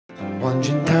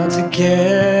wandering down to Gedds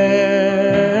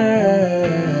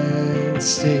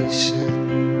station.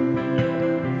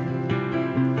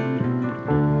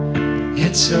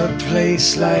 It's a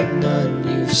place like none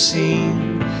you've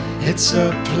seen. It's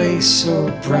a place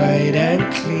so bright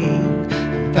and clean,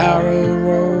 barrel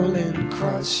rolling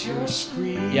across your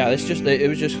screen. Yeah, it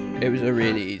was a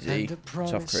really easy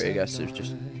tough crew, I guess. It was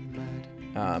just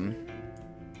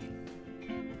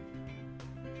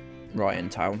right in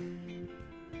town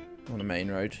on the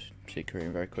main road,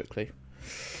 secreting very quickly.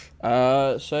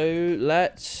 So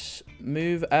let's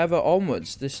move ever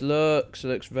onwards. This looks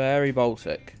very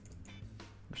Baltic.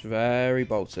 Looks very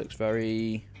Baltic. It's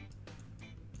very,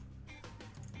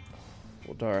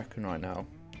 what do I reckon right now?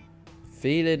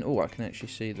 Feeling, oh, I can actually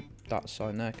see that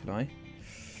sign there, can I?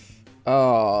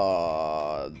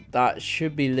 That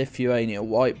should be Lithuania.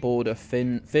 White border,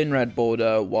 thin red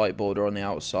border, white border on the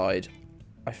outside.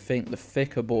 I think the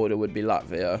thicker border would be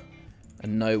Latvia,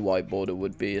 and no white border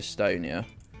would be Estonia.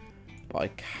 But I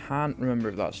can't remember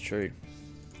if that's true.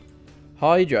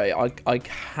 Hydrate. I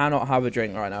cannot have a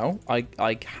drink right now.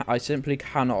 I simply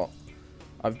cannot.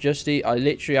 I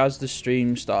literally, as the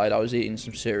stream started, I was eating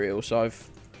some cereal, so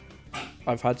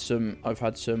I've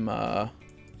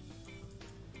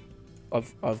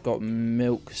got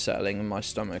milk settling in my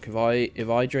stomach. If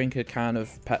I drink a can of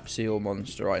Pepsi or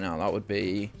Monster right now, that would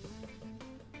be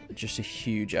just a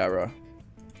huge error.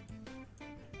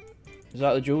 Is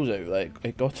that the Jules overlay?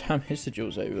 It goddamn is the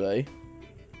Jules overlay.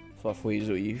 Fluff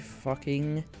Weasel, you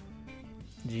fucking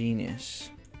genius.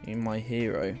 You're my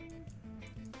hero.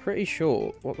 Pretty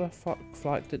sure. What the fuck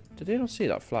flag? Did you not see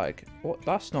that flag? What?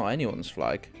 That's not anyone's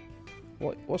flag.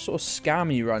 What sort of scam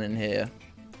are you running here?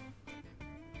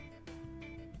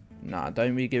 Nah,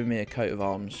 don't be giving me a coat of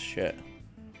arms shit.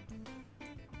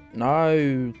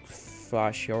 No,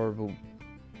 flash horrible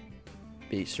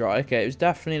beast. Right, okay, it was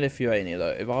definitely Lithuania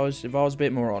though. If I was a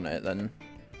bit more on it, then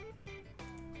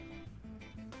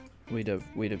we'd have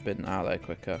been out there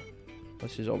quicker.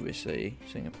 This is obviously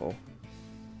Singapore.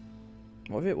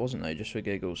 What if it wasn't though, just for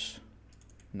giggles?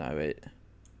 No, it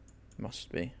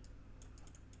must be.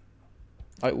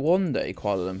 Like one day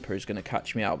Kuala Lumpur is going to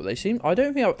catch me out, but they seem, I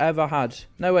don't think I've ever had,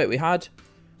 no wait, we had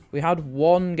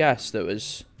one guest that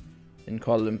was in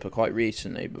Kuala Lumpur quite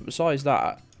recently, but besides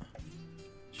that,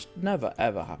 just never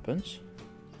ever happens.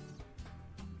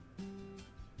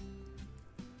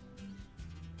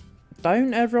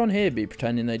 Don't everyone here be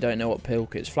pretending they don't know what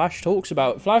Pilk is. Flash talks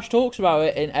about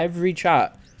it in every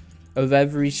chat of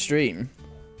every stream.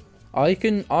 I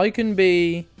can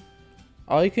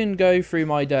go through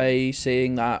my day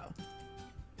seeing that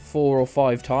 4 or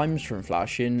 5 times from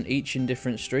Flash in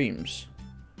different streams.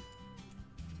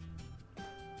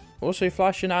 Also,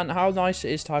 Flash and Ant, how nice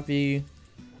it is to have you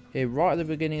here right at the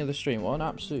beginning of the stream. What an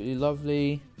absolutely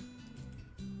lovely,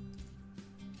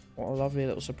 what a lovely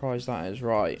little surprise that is.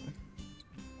 Right.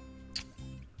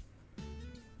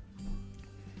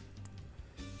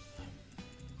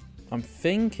 I'm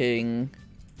thinking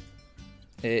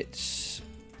it's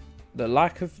the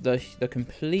lack of the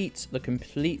complete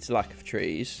lack of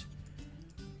trees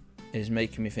is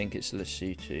making me think it's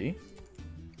Lesotho.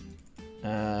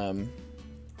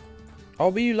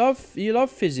 Oh, but you love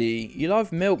fizzy, you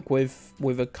love milk with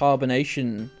a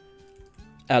carbonation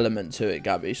element to it,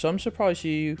 Gabby. So I'm surprised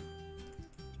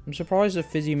a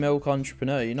fizzy milk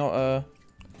entrepreneur. You're not a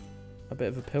bit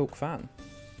of a Pilk fan.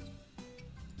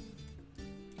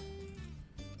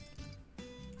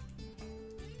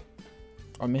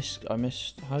 I missed.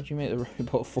 How do you make the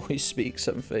robot voice speak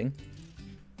something?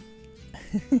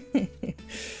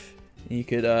 you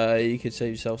could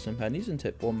save yourself some pennies and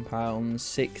tip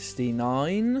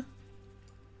 £1.69.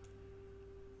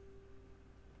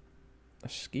 A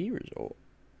ski resort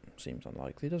seems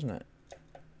unlikely, doesn't it?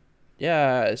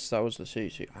 Yes, that was the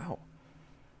sushi. Ow!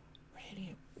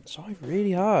 Really, side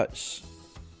really hurts.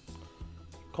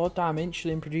 Goddamn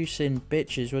insulin producing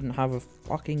bitches wouldn't have a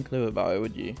fucking clue about it,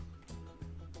 would you?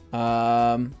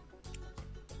 When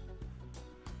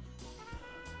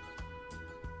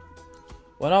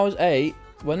I was 8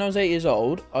 years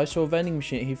old, I saw a vending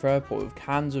machine at Heathrow Airport with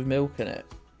cans of milk in it.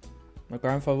 My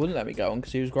grandfather wouldn't let me go on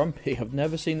because he was grumpy. I've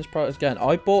never seen this product again.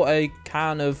 I bought a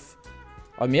can of,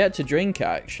 I'm yet to drink it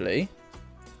actually.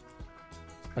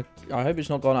 I hope it's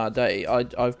not gone out of date.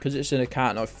 Because it's in a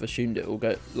can, I've assumed it will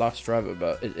last forever,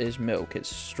 but it is milk.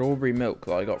 It's strawberry milk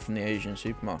that I got from the Asian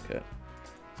supermarket.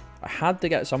 I had to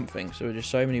get something, so there were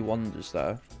just so many wonders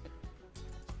there.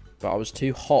 But I was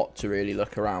too hot to really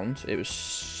look around. It was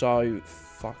so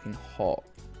fucking hot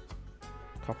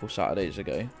a couple Saturdays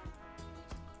ago.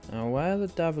 Now, where the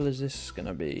devil is this going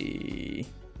to be?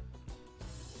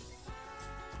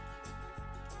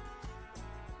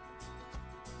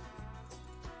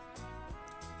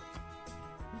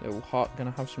 Little heart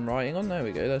gonna have some writing on. There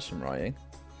we go. There's some writing.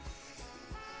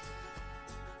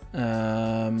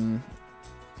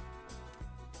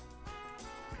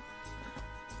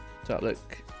 Does that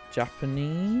look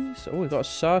Japanese? Oh, we got a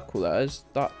circle there. Is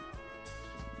that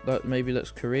maybe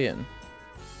looks Korean,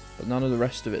 but none of the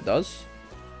rest of it does.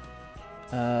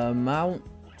 Mount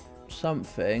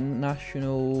something,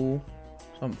 national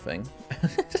something.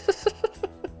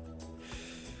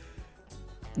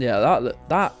 Yeah,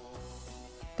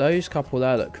 those couple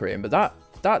there look Korean, but that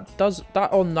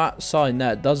on that sign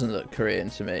there doesn't look Korean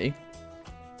to me.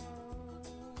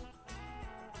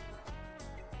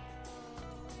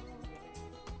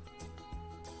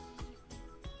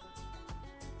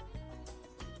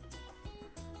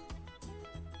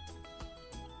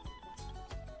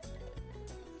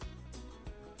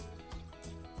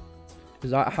 Is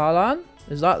that Halan?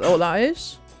 Is that what that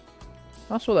is?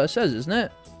 That's what that says, isn't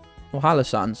it? Or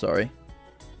Halasan, sorry.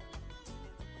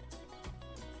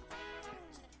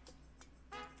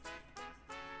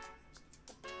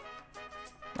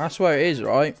 That's where it is,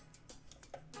 right?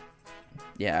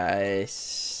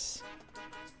 Yes.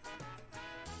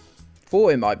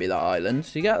 Thought it might be that island.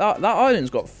 So you get that island's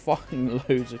got fucking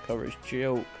loads of coverage.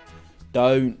 Joke.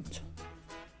 Don't.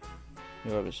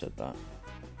 Whoever said that.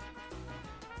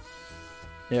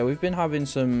 Yeah, we've been having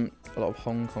a lot of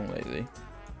Hong Kong lately.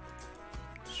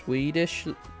 Swedish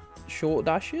short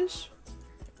dashes?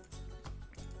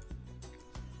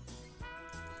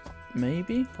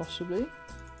 Maybe, possibly.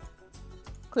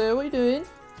 Claire, what are you doing?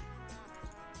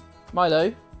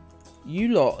 Milo, you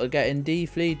lot are getting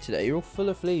de-fleed today. You're all full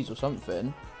of fleas or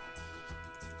something.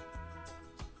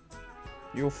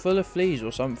 You're all full of fleas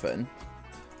or something.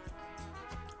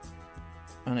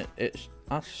 And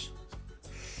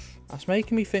that's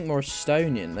making me think more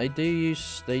Estonian. They do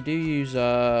use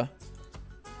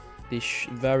these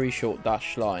very short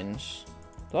dash lines.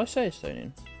 Did I say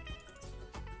Estonian?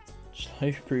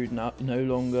 Slow brewed no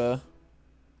longer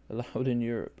allowed in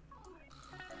Europe.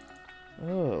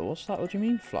 Oh, what's that? What do you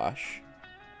mean, Flash?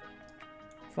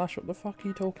 Flash, what the fuck are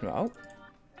you talking about?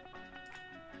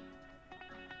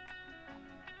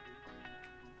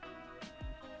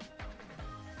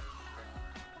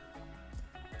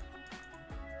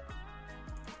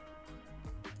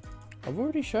 I've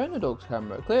already shown the dog's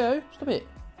camera. Cleo, stop it.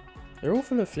 They're all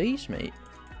full of fleas, mate.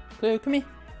 Cleo, come here.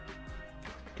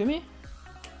 Come here.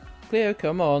 Cleo,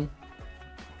 come on.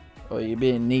 Oh, you're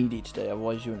being needy today,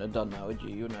 otherwise you wouldn't have done that, would you?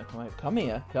 You wouldn't have come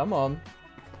here. Come on.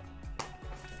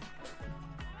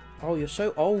 Oh, you're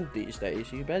so old these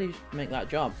days. You barely make that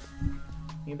jump.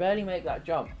 You barely make that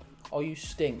jump. Oh, you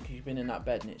stink. You've been in that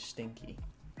bed and it's stinky.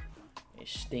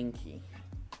 It's stinky.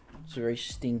 It's a very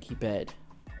stinky bed.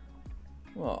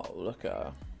 Oh, look at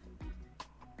her.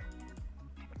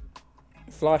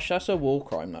 Flash, that's a war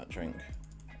crime, that drink.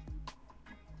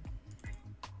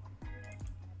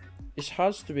 This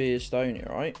has to be Estonia,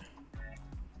 right?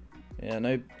 Yeah,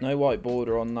 no white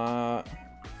border on that.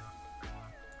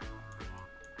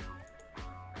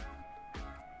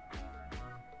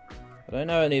 I don't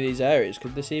know any of these areas.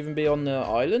 Could this even be on the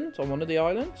island? On one of the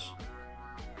islands?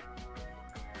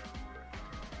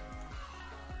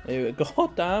 It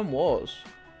goddamn was.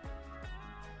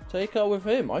 Take out with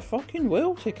him. I fucking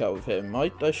will take out with him.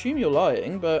 I assume you're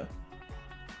lying, but...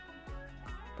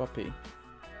 Puppy.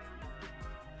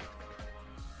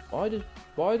 Why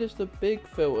does the big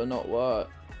filter not work?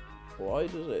 Why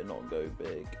does it not go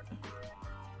big?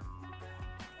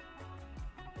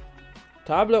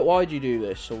 Tablet, why do you do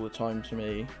this all the time to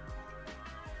me?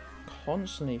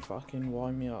 Constantly fucking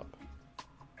wind me up.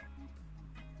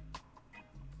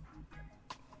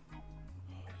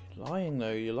 You're lying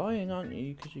though, you're lying, aren't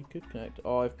you? Because you could connect.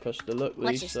 Oh, I've pressed the look, Lisa.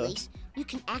 Watch this, Lise. You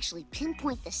can actually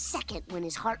pinpoint the second when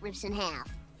his heart rips in half.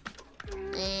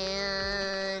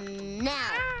 And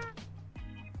now.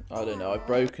 I don't know, I've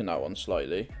broken that one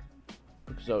slightly.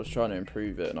 Because I was trying to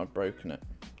improve it and I've broken it.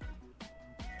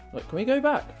 Look, can we go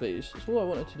back, please? That's all I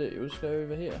wanted to do. We'll just go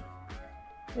over here.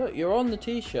 Look, you're on the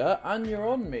t-shirt and you're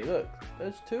on me. Look,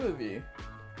 there's two of you.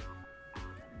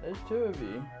 There's two of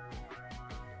you.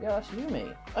 Yeah, that's you,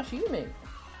 mate. That's you, mate.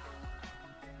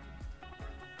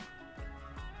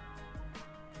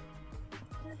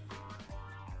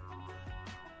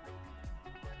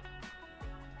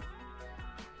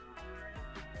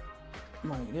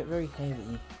 Man, you get very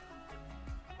heavy.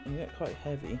 You get quite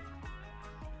heavy.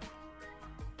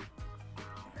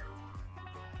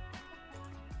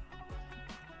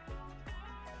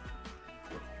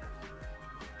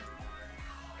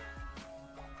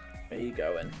 Where you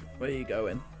going? Where you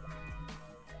going?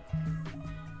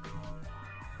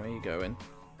 Where you going?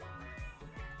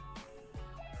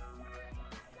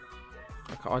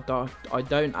 I I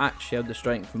don't actually have the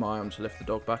strength in my arm to lift the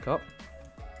dog back up.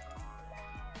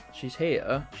 She's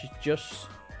here.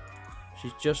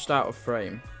 She's just out of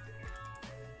frame.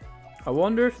 I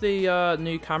wonder if the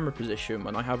new camera position,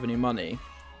 when I have any money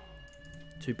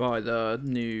to buy the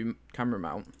new camera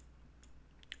mount.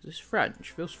 Is this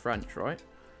French? Feels French, right?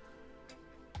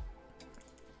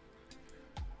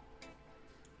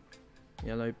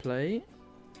 Yellow plate.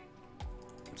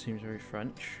 Seems very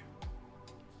French.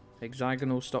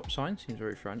 Hexagonal stop sign. Seems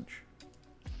very French.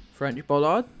 French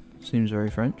bollard. Seems very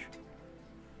French.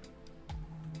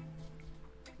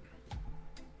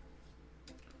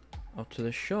 Up to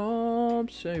the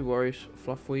shops. No worries,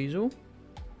 Fluff Weasel.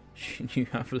 You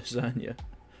have lasagna.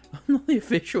 I'm not the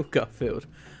official Garfield.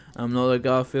 I'm not the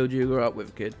Garfield you grew up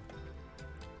with, kid.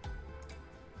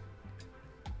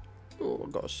 Oh,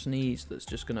 I've got a sneeze that's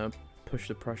just gonna push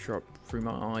the pressure up through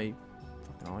my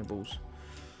fucking eyeballs.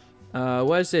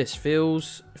 Where's this?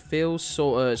 Feels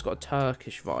sort of. It's got a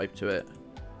Turkish vibe to it.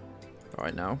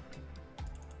 Right now.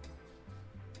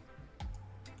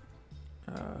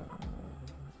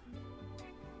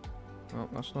 Well,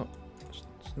 that's not.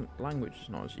 Language is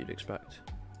not as you'd expect.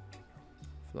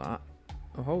 For that.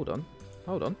 Oh, hold on.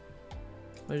 Hold on.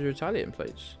 Those are Italian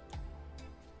plates.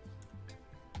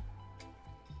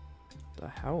 The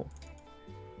hell?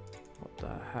 What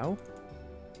the hell?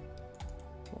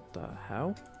 What the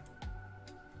hell?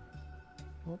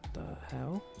 What the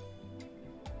hell?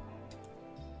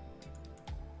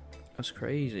 That's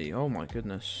crazy. Oh my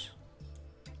goodness.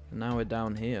 And now we're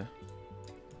down here.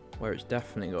 Where it's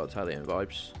definitely got Italian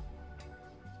vibes.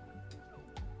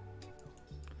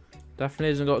 Definitely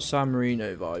hasn't got San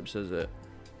Marino vibes, has it?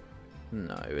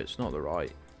 No, it's not the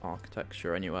right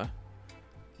architecture anywhere.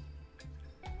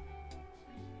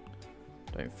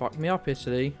 Don't fuck me up,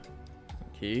 Italy.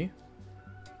 Thank you.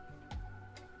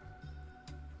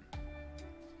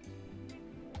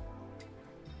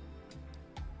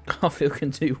 Garfield can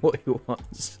do what he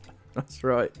wants. That's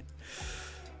right.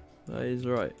 That is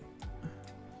right.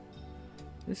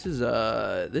 This is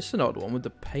an odd one with the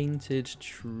painted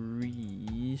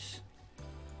trees.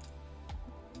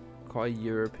 Quite a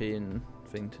European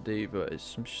thing to do, but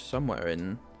it's somewhere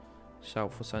in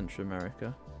South or Central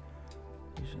America.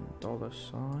 Using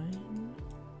 $sign.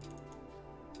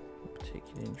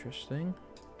 Particularly interesting.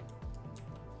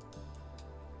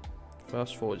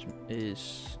 First thought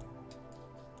is.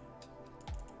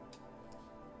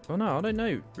 Oh no, I don't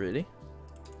know really.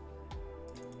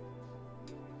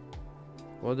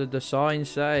 What did the sign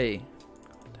say?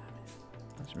 God damn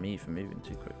it. That's me for moving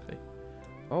too quickly.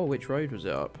 Oh, which road was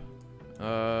it up? Do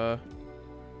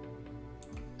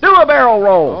a barrel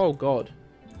roll! Oh god.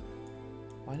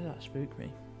 Why did that spook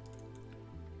me?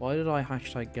 Why did I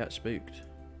hashtag get spooked?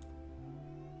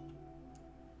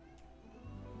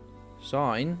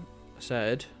 Sign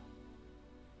said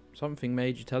something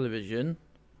major television.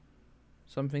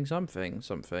 Something something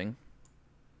something.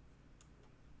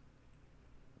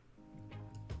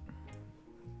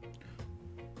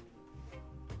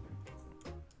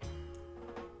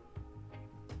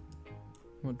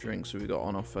 What drinks have we got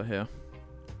on offer here?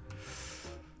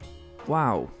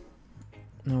 Wow.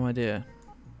 No idea.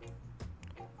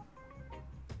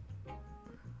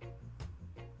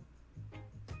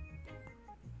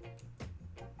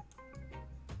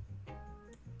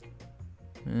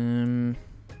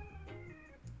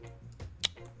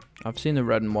 I've seen the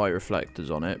red and white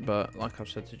reflectors on it, but like I've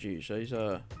said to Juju, those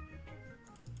are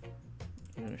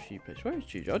in a few places. Where is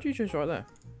Juju? Oh, Juju's right there.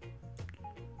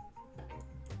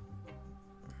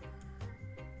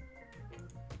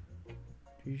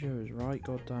 Juju is right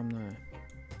goddamn there.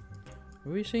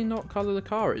 Have we seen what colour the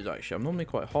car is actually? I'm normally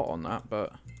quite hot on that,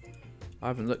 but I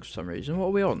haven't looked for some reason. What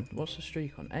are we on? What's the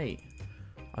streak on? 8.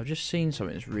 I've just seen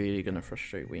something that's really going to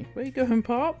frustrate me. Where you going,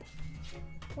 Pop?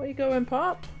 Where you going,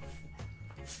 Pop?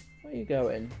 Where you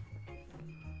going?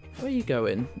 Where you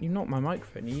going? You knocked my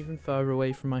microphone. You're even further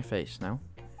away from my face now.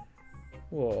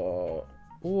 What?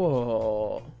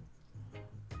 What?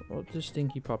 What does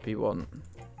Stinky Puppy want?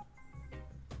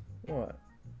 What?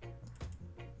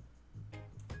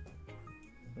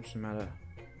 What's the matter?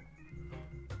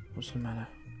 What's the matter?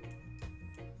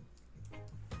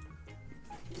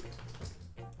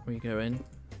 Where you going?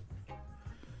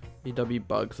 EW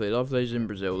bugs. They love those in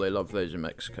Brazil. They love those in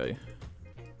Mexico.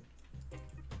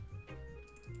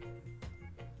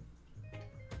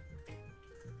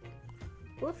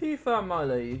 What have you found,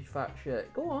 Milo, you fat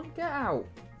shit? Go on, get out.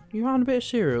 You found a bit of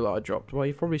cereal that I dropped. Well,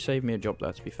 you probably saved me a job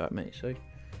there, to be fat, mate, so...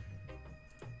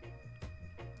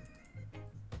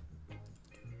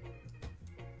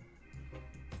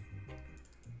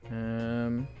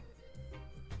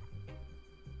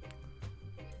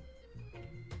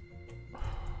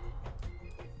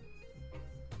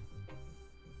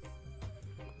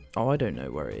 Oh, I don't know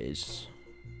where it is.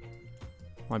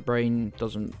 My brain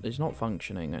is not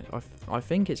functioning. I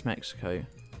think it's Mexico.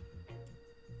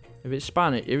 If it's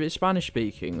Spanish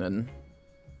speaking,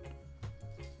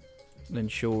 then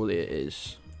surely it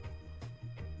is.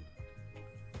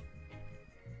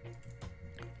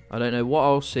 I don't know what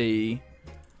I'll see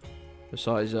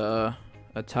besides a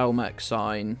Telmex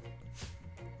sign,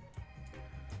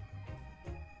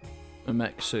 a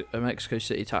Mexico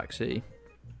City taxi,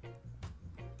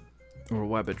 or a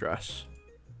web address.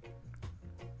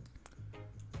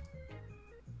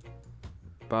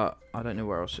 But I don't know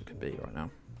where else it could be right now.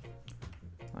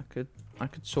 I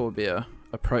could sort of be a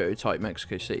prototype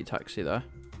Mexico City taxi there.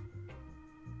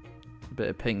 A bit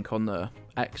of pink on the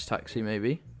X taxi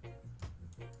maybe.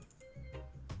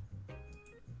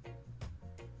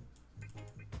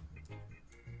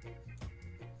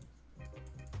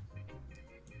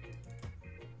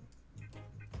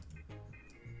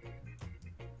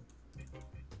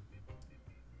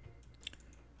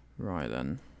 Right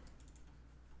then.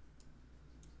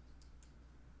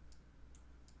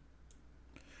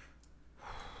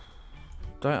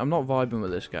 I'm not vibing with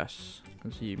this guess,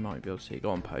 as you might be able to see. Go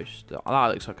on, post. That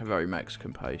looks like a very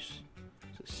Mexican post.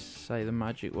 Does it say the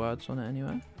magic words on it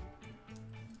anywhere?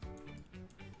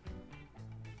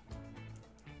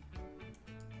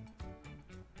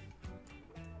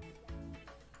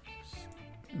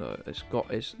 No, this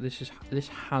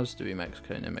has to be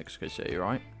Mexico in Mexico City,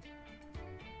 right?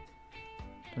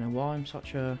 Don't know why I'm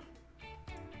such a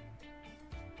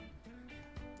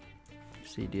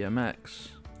CDMX.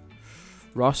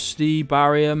 Rusty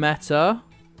barrier meta.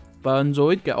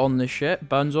 Burnzoid, get on this shit.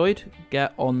 Burnzoid,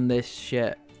 get on this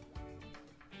shit.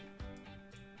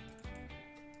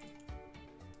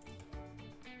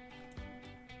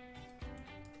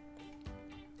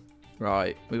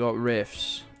 Right, we got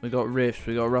riffs. We got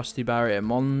Rusty Barrier.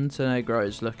 Montenegro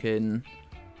is looking...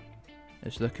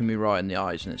 It's looking me right in the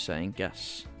eyes and it's saying,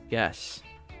 guess. Guess.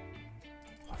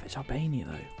 What if it's Albania,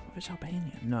 though? What if it's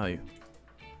Albania? No.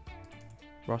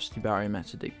 Rusty Barrier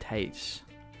meta dictates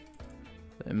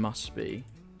that it must be.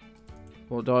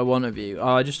 What do I want of you? Oh,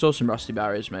 I just saw some Rusty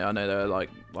Barriers, mate. I know they're like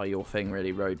your thing,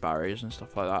 really, road barriers and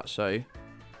stuff like that. So,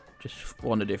 just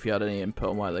wondered if you had any input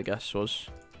on where the guess was.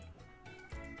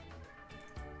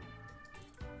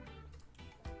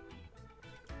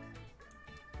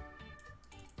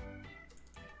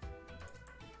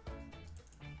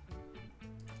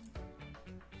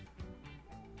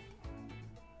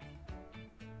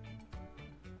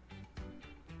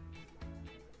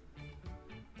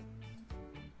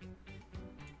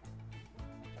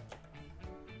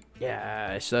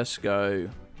 Yes, let's go.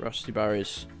 Rusty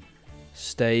Barriers.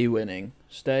 Stay winning.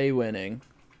 Stay winning.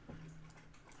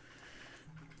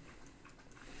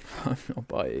 I'm not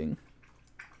biting.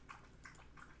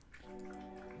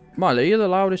 Milo, you're the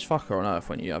loudest fucker on earth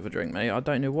when you have a drink, mate. I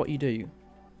don't know what you do. You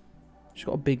just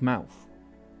got a big mouth.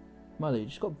 Milo, you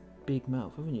just got a big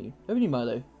mouth, haven't you? Haven't you,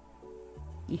 Milo?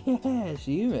 Yes,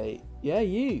 you, mate. Yeah,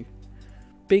 you.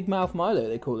 Big Mouth Milo,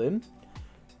 they call him.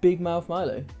 Big Mouth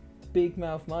Milo. Big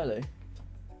Mouth Milo.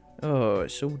 Oh,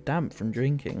 it's all damp from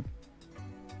drinking.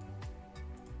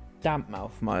 Damp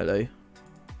Mouth Milo.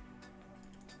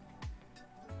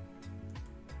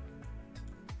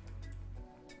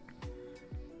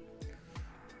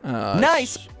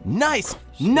 Nice, nice,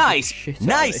 nice,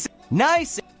 nice,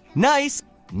 nice, nice,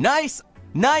 nice,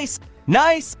 nice,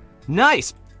 nice,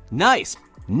 nice, nice,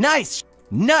 nice,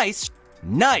 nice,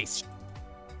 nice.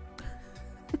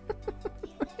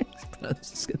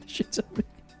 That's just gonna shit on me.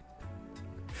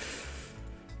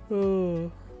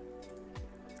 Oh.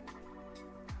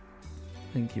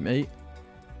 Thank you, mate.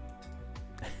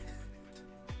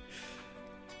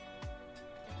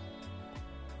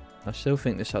 I still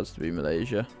think this has to be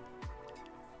Malaysia.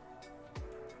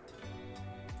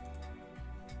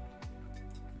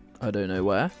 I don't know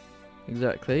where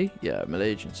exactly. Yeah,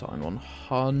 Malaysian sign,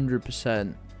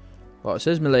 100%. Well, it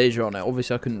says Malaysia on it.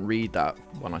 Obviously, I couldn't read that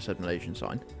when I said Malaysian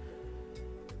sign.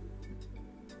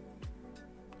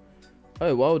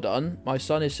 Oh, well done. My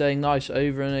son is saying nice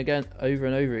over and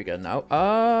over again now.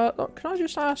 Can I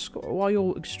just ask why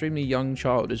your extremely young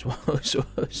child is watching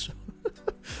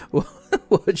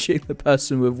the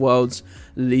person with world's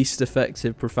least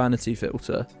effective profanity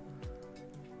filter?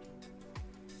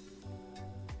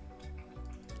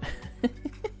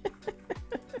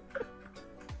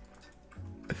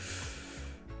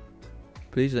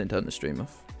 Please don't turn the stream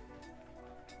off.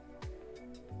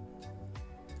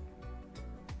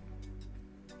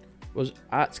 Was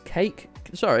at Cake...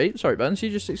 Sorry, Burns, you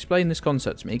just explained this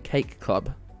concept to me. Cake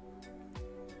Club.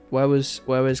 Where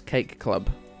was Cake Club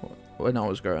when I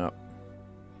was growing up?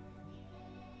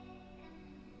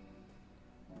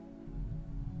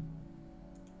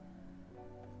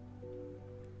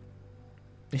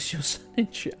 Is your son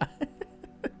in chat?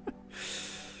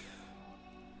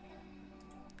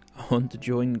 I want to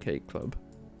join Cake Club.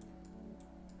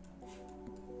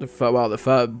 The third.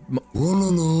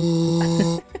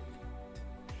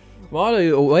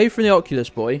 Milo, away from the Oculus,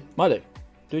 boy. Milo,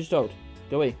 do as you're told.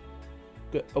 Go away.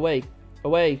 Go away.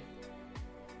 Away.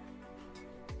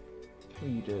 What are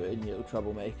you doing, you little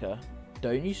troublemaker?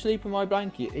 Don't you sleep on my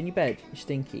blanket. In your bed. You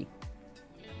stinky.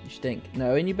 You stink.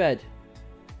 No, in your bed.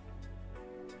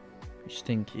 You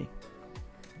stinky.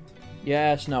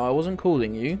 Yes, no, I wasn't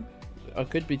calling you. I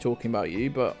could be talking about you,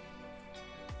 but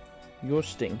you're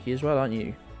stinky as well, aren't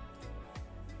you?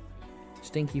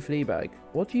 Stinky flea bag.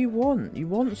 What do you want? You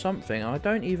want something. I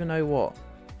don't even know what.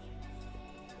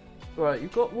 Right,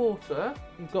 you've got water.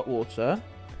 You've got water.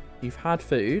 You've had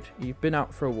food. You've been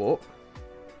out for a walk.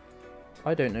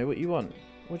 I don't know what you want.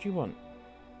 What do you want?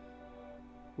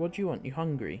 What do you want? You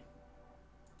hungry?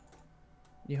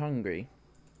 You hungry?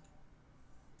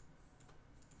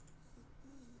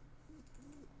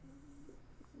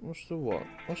 What's the what?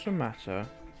 What's the matter?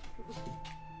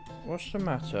 What's the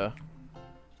matter?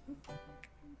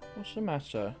 What's the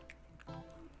matter?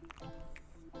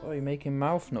 Oh, you're making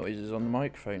mouth noises on the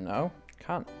microphone now.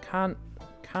 Can't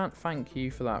thank you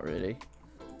for that, really.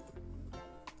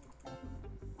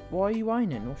 Why are you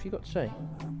whining? What have you got to say?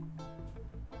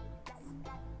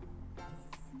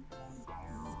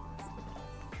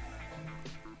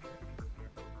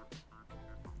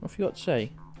 What have you got to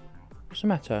say? What's the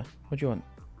matter? What do you want?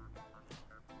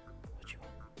 What do you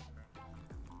want?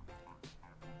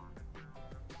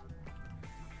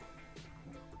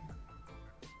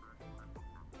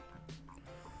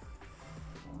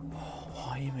 Oh,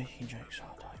 why are you making jokes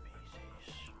about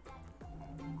diabetes?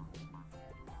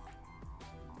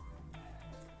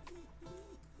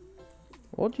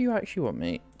 What do you actually want,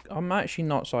 mate? I'm actually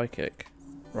not psychic.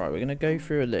 Right, we're going to go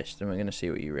through a list and we're going to see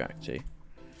what you react to.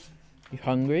 You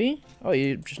hungry? Oh,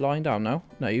 you're just lying down now?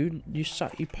 No, you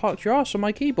parked your ass on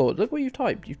my keyboard. Look what you've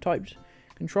typed. You've typed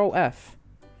Control F.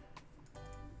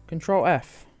 Control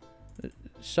F.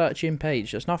 Searching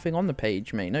page. There's nothing on the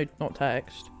page, mate. No, not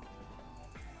text.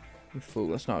 You fool.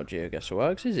 That's not how Geoguessr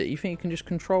works, is it? You think you can just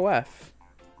Control F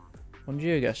on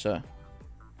Geoguessr?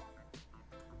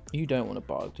 You don't want to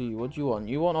bark, do you? What do you want?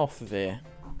 You want off of here.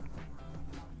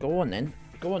 Go on then.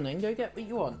 Go on then. Go get what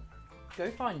you want. Go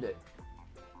find it.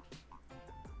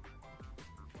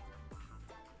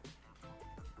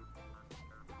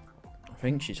 I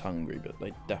think she's hungry, but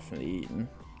they've definitely eaten.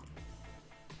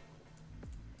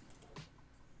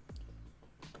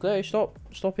 Chloe, stop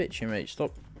itching, mate.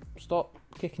 Stop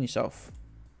kicking yourself.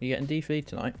 You're getting defeated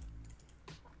tonight,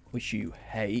 which you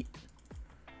hate.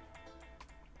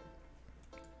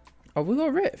 Oh, we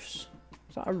got rifts.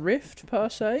 Is that a rift per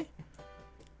se?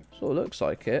 Sort of looks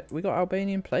like it. We got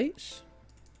Albanian plates.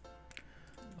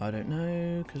 I don't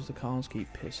know because the cars keep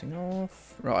pissing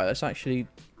off. Right, let's actually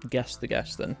guess the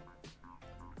guess then.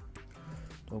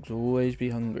 Dogs will always be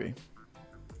hungry.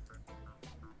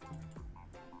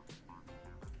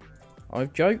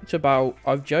 I've joked about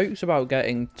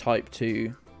getting type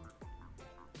 2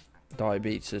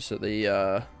 diabetes at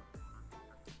the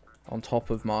on top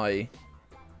of type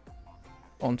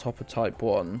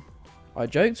 1. I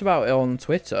joked about it on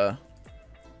Twitter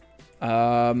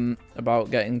about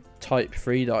getting type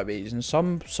 3 diabetes, and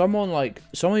someone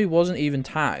who wasn't even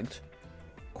tagged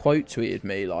quote tweeted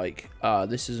me like,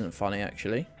 this isn't funny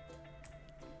actually.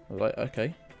 I was like,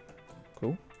 okay,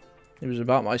 cool. It was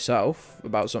about myself,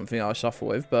 about something I suffer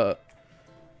with, but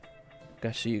I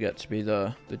guess you get to be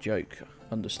the joke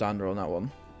understander on that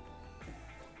one.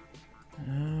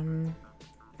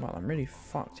 Well, I'm really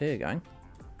fucked here, gang.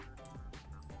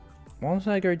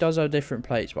 Montenegro does have different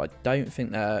plates, but I don't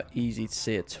think they're easy to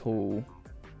see at all.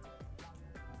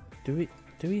 Do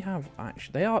we have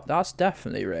actually? They are. That's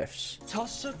definitely rifts.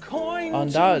 Toss a coin.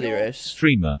 Undoubtedly rifts.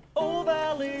 Streamer. Oh,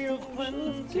 Valley of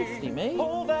Plenty. Mate.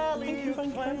 Oh, Valley of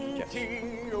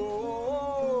Plenty.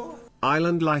 Oh.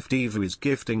 Island Life Diva is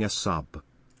gifting a sub.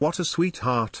 What a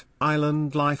sweetheart.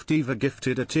 Island Life Diva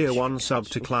gifted a tier 1 sub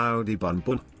to Cloudy Bun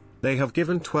Bun. They have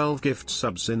given 12 gift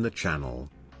subs in the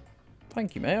channel.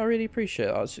 Thank you, mate. I really appreciate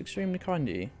that. That's extremely kind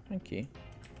of you. Thank you.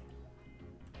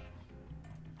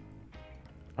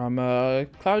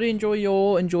 Cloudy, enjoy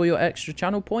your extra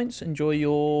channel points. Enjoy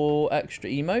your extra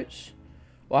emotes.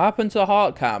 What happened to the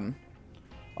heart cam?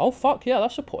 Oh fuck yeah,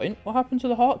 that's a point. What happened to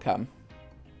the heart cam?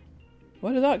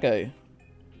 Where did that go?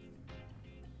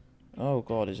 Oh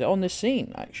god, is it on this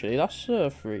scene? Actually, that's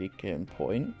a freaking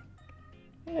point.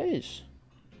 Yeah, it is.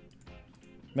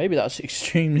 Maybe that's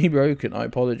extremely broken. I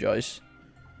apologise.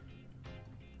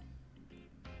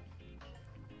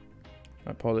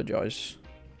 I apologise.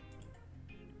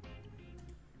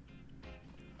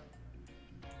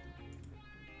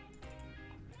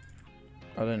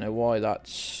 I don't know why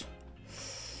that's...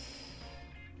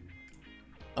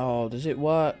 Oh, does it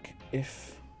work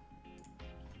if...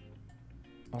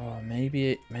 Oh,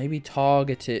 maybe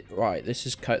target it... Right,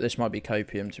 this might be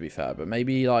copium, to be fair, but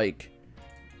maybe, like...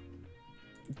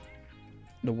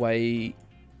 The way...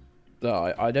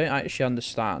 that I don't actually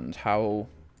understand how...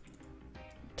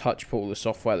 Touchpool, the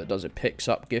software that does it, picks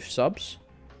up gift subs.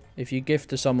 If you gift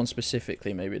to someone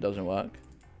specifically, maybe it doesn't work.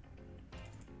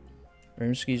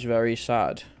 Rimsky's very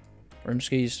sad.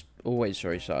 Rimsky's always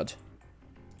very sad.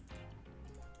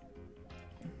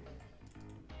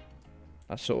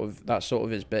 That's sort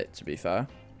of his bit, to be fair.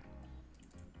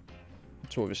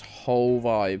 That's sort of his whole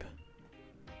vibe.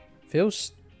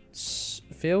 Feels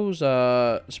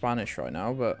Spanish right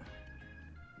now, but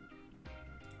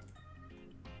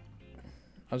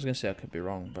I was gonna say I could be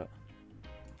wrong, but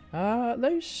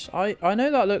those I know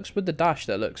that looks with the dash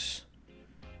that looks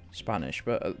Spanish,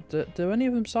 but do any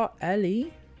of them start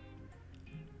L-E?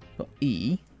 Not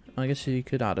E. I guess you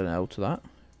could add an L to that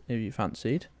if you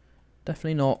fancied.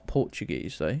 Definitely not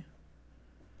Portuguese though.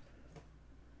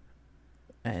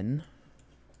 N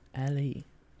L-E.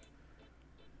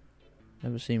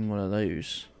 Never seen one of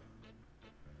those.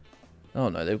 Oh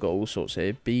no, they've got all sorts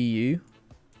here. BU.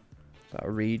 Is that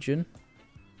a region?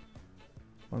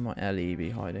 Why might L-E be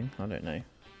hiding? I don't know.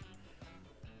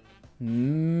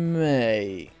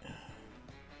 Mate.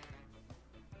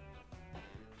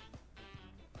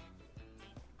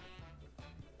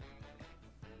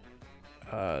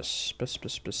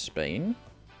 Spain.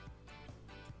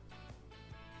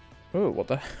 Oh, what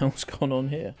the hell's gone on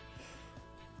here?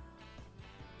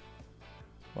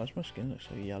 Why does my skin look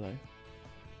so yellow?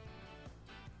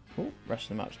 Oh, rest of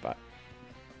the map's back.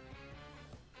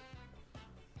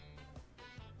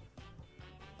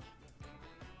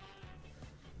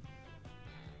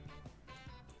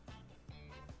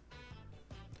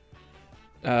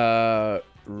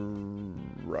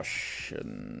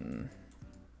 Russian.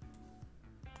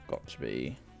 Got to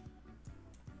be.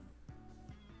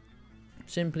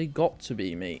 Simply got to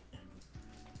be, mate.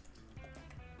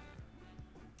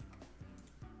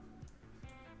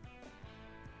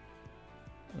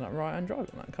 Is that right? I'm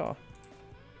driving that car.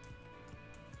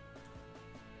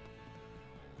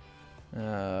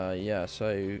 Yeah,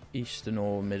 so eastern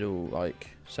or middle, like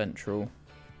central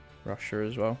Russia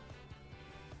as well.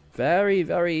 Very,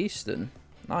 very eastern.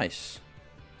 Nice.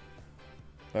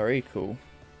 Very cool.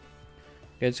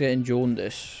 It's getting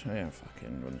jaundice. Yeah,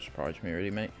 fucking wouldn't surprise me really,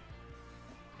 mate.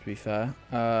 To be fair.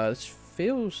 This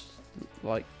feels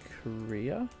like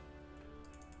Korea,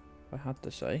 if I had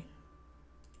to say.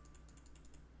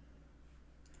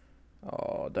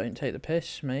 Oh, don't take the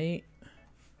piss, mate.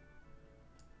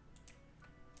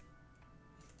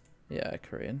 Yeah,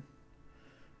 Korean.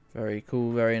 Very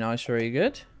cool, very nice, very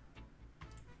good.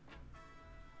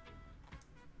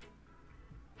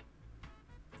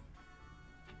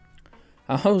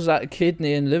 How's that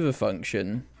kidney and liver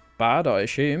function? Bad, I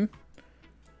assume.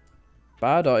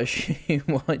 Bad, I assume.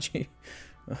 Why'd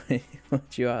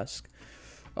you ask?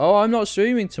 Oh, I'm not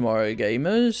streaming tomorrow,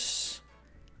 gamers.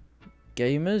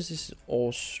 Gamers, this is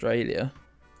Australia.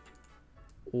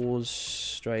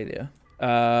 Australia.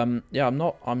 Yeah,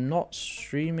 I'm not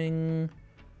streaming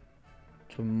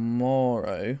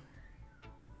tomorrow.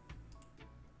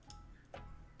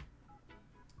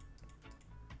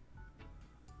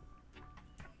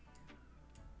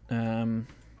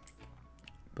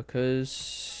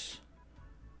 Because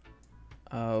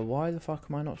why the fuck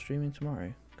am I not streaming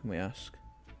tomorrow? Can we ask?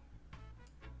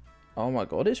 Oh my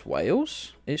god, it's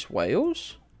Wales. It's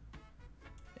Wales.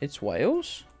 It's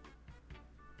Wales.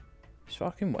 It's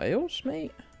fucking Wales,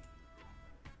 mate.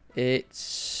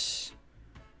 It's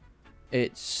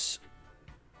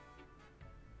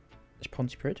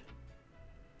Pontypridd.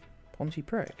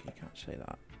 Pontypridd. You can't say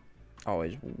that. Oh,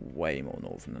 it's way more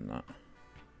northern than that.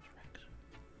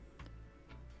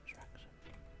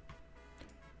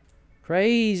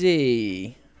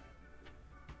 Crazy.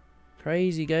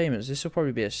 Crazy gamers. This will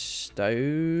probably be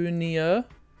Estonia.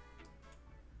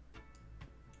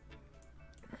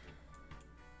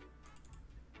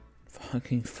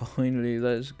 Fucking finally,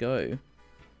 let's go.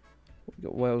 We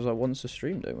got Wales that wants to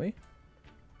stream, don't we?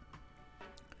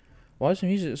 Why is the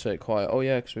music so quiet? Oh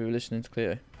yeah, because we were listening to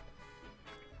Cleo.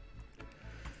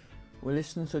 We're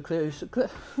listening to Cleo.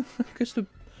 Because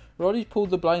Roddy's pulled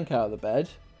the blanket out of the bed.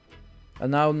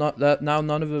 And now none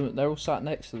of them, they're all sat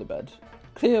next to the bed.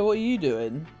 Cleo, what are you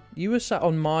doing? You were sat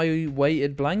on my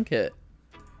weighted blanket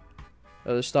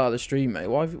at the start of the stream, mate.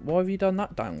 Why have you done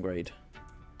that downgrade?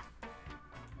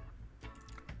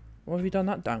 What have you done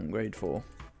that downgrade for?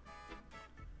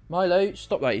 Milo,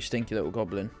 stop that, you stinky little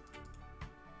goblin.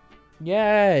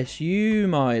 Yes, you,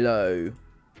 Milo.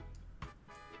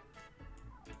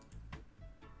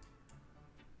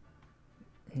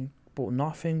 You brought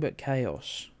nothing but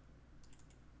chaos.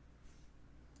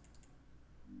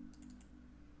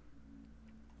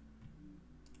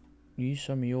 Use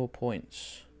some of your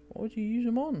points. What would you use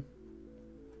them on?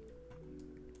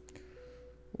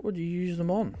 What would you use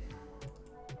them on?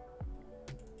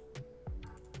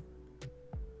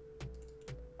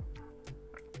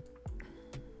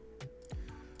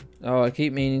 Oh, I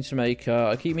keep meaning to make,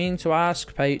 I keep meaning to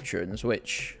ask patrons,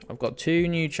 which I've got 2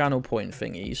 new channel point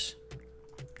thingies.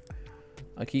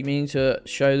 I keep meaning to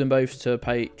show them both to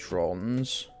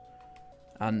patrons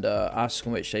and ask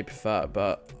them which they prefer,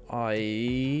 but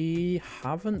I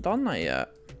haven't done that yet.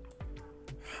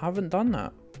 Haven't done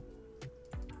that.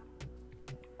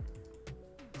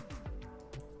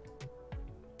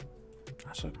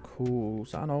 That's a cool,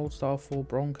 is that an old style Ford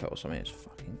Bronco or something? It's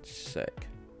fucking sick.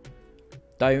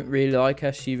 Don't really like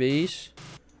SUVs.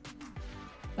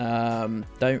 Don't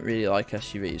really like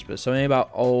SUVs, but something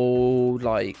about old,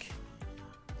 like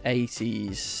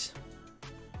 80s,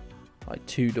 like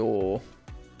 2-door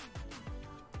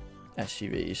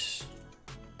SUVs.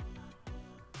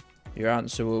 Your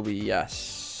answer will be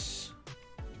yes.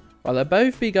 Well, they'll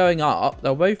both be going up.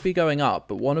 They'll both be going up,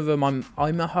 but one of them I'm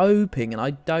hoping, and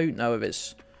I don't know if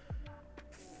it's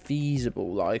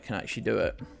feasible that I can actually do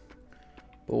it.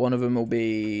 But one of them will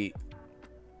be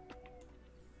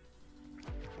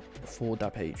for the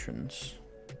patrons.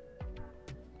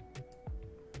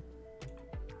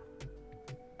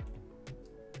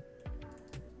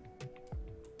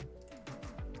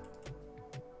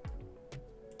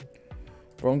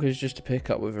 Bronco's just a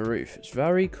pickup with a roof. It's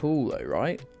very cool though,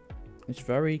 right? It's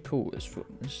very cool.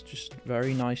 It's just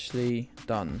very nicely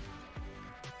done.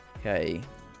 Okay.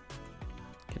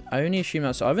 Can only assume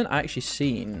that's... I haven't actually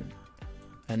seen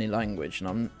any language, and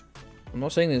I'm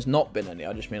not saying there's not been any,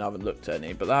 I just mean I haven't looked at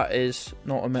any, but that is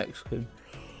not a Mexican.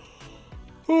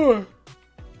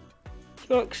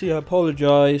 Actually, I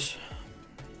apologise.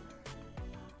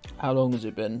 How long has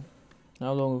it been?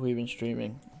 How long have we been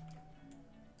streaming?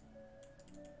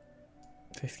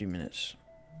 50 minutes.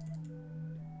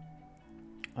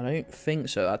 I don't think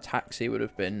so. That taxi would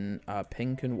have been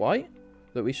pink and white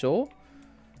that we saw.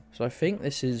 So I think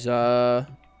this is...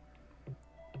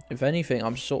 if anything,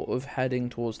 I'm sort of heading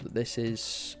towards that this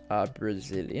is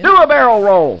Brazilian. Do a barrel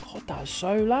roll! God, that's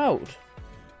so loud.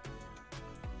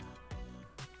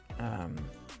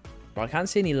 But I can't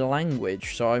see any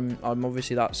language, so I'm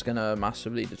obviously that's gonna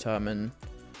massively determine.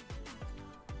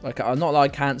 Like, not that I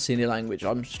can't see any language.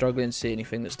 I'm struggling to see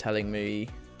anything that's telling me.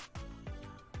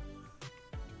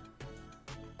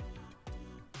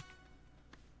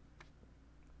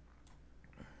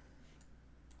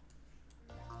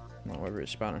 Not whether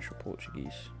it's Spanish or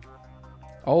Portuguese.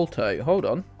 Alto, hold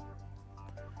on.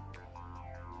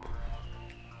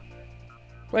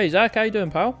 Wait, Zach, how you doing,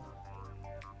 pal?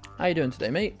 How you doing today,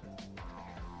 mate?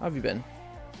 How have you been?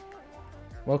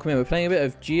 Welcome in. We're playing a bit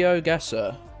of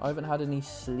Geoguessr. I haven't had any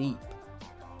sleep.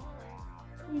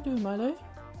 What are you doing, Milo?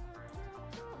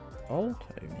 Alto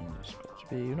means it's got to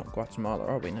be... You're not Guatemala,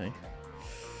 are we? No.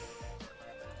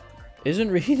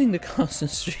 Isn't reading the cards in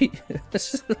the street.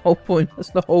 That's the whole point. That's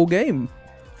the whole game.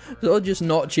 It's not just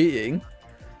not cheating.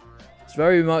 It's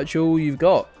very much all you've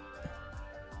got.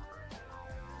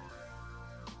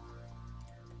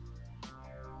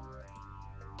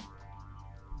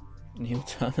 Neil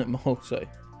Turner also.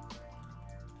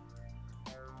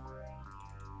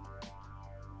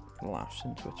 Laughs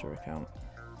in Twitter account.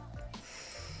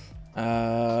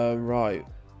 Right.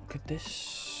 Could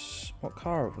this... What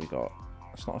car have we got?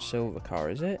 It's not a silver car,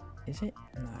 is it? Is it?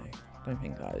 No. I don't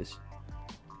think that is.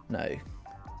 No.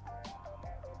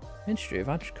 Ministry of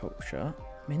Agriculture.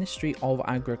 Ministry of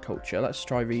Agriculture. Let's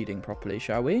try reading properly,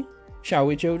 shall we? Shall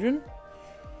we, children?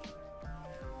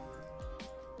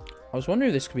 I was wondering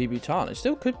if this could be Bhutan. It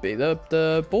still could be.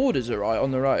 The borders are right on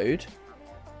the road.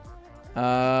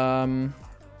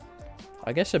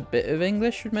 I guess a bit of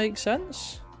English would make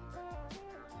sense.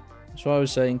 That's why I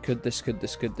was saying, could this,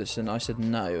 and I said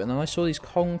no. And then I saw these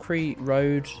concrete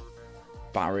road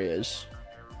barriers.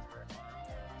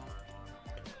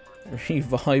 Really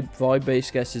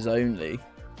vibe-based guesses only.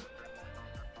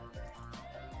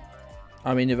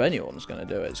 I mean, if anyone's going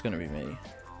to do it, it's going to be me.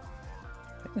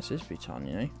 I think this is Bhutan,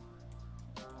 you know.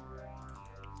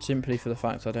 Simply for the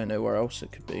fact I don't know where else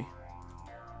it could be.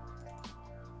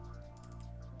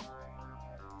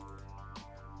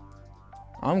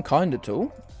 I'm kind of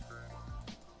tall.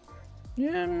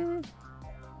 Yeah,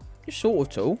 you're sort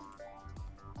of tall.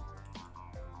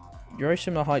 You're very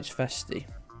similar heights, Festi.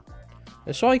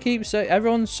 That's why I keep saying,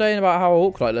 everyone's saying about how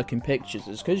awkward I look in pictures.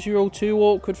 It's because you're all too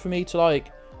awkward for me to, like,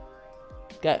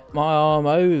 get my arm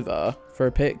over for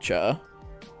a picture.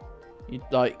 You,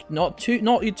 like, not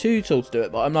you're too tall to do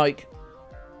it, but I'm, like,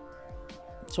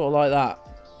 sort of like that.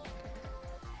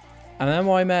 And then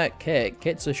when I met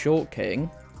Kit's a short king.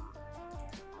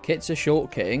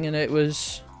 And it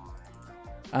was...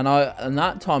 And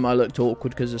that time I looked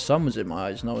awkward because the sun was in my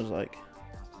eyes, and I was like...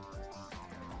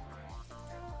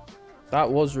 That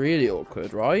was really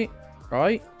awkward, right?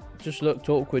 Right? Just looked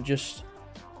awkward just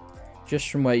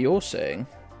from where you're sitting.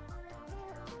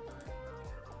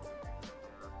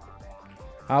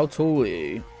 How tall are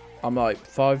you? I'm like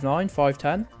 5'9",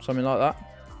 5'10", something like that.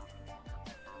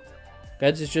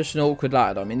 Gedds is just an awkward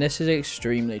lad. I mean, this is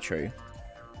extremely true.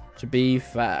 To be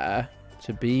fair,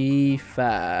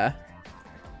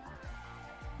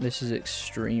 this is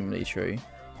extremely true.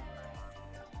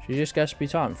 She just gets to be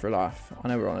time for a laugh. I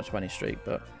know we're on a 20 streak,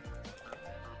 but...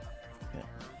 Yeah.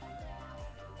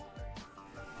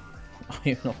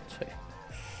 I'm not too.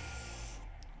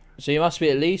 So you must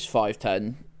be at least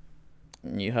 5'10".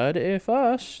 You heard it here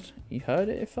first.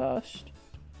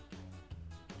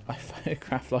 I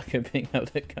photograph like I'm being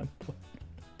held at gunpoint.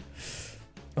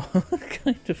 What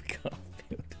kind of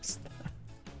Garfield is that?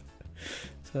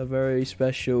 It's a very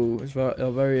special, it's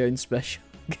our very own special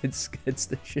Gedds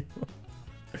station.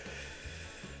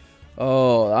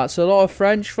 Oh, that's a lot of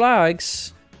French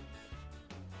flags.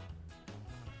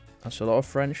 That's a lot of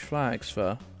French flags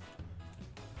for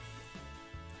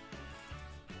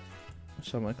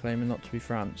someone claiming not to be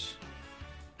France.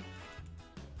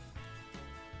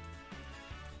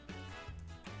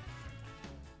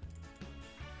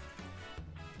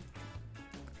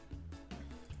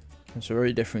 It's a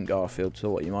very different Garfield to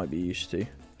what you might be used to.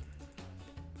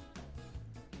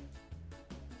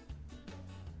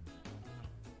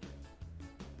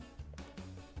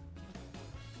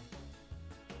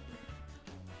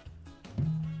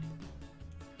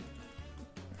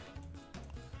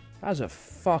 That's a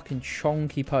fucking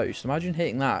chonky post. Imagine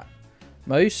hitting that.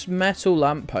 Most metal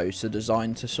lampposts are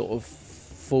designed to sort of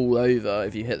fall over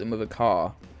if you hit them with a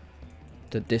car.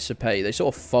 To dissipate. They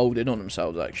sort of fold in on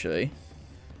themselves, actually.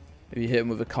 If you hit them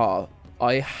with a car.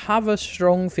 I have a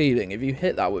strong feeling if you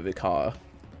hit that with a car,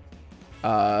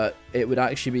 it would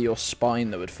actually be your spine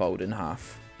that would fold in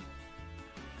half.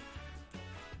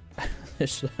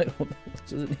 It's like,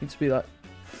 does it need to be that?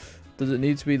 Does it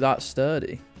need to be that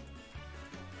sturdy?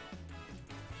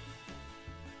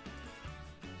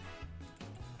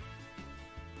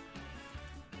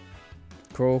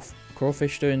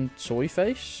 Crawfish doing soy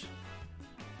face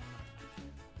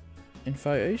in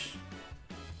photos.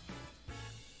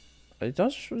 It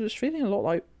does. It's feeling a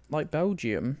lot like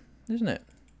Belgium, isn't it?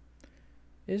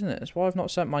 That's why I've not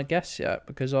sent my guess yet,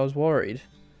 because I was worried.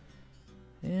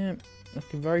 Yeah,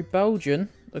 looking very Belgian.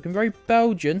 The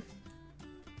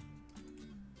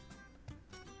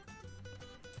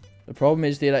problem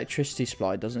is the electricity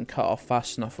supply doesn't cut off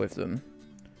fast enough with them.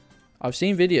 I've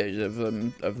seen videos of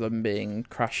them being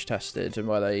crash tested, and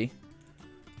where they're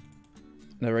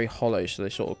very hollow, so they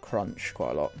sort of crunch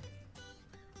quite a lot.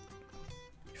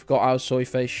 You've got our soy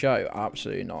face show?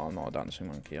 Absolutely not. I'm not a dancing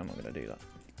monkey. I'm not going to do that.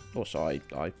 Also, I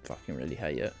fucking really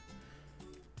hate it.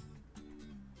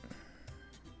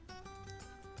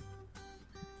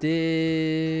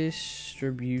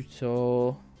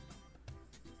 Distributor.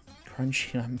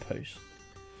 Crunchy lamppost.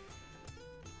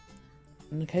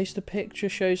 In case the picture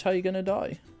shows how you're going to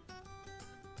die.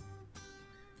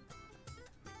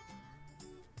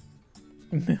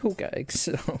 Milk eggs?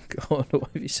 Oh god, why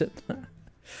have you said that?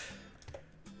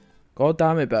 God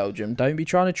damn it, Belgium. Don't be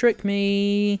trying to trick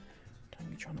me. Don't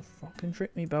be trying to fucking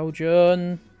trick me,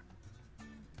 Belgium.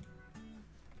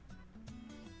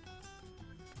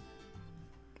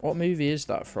 What movie is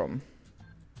that from?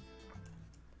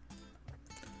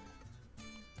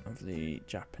 Of the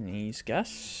Japanese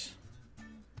guess.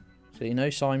 So you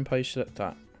know signpost looked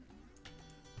at.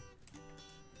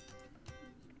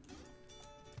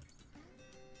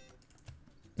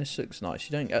 This looks nice.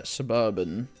 You don't get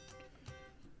suburban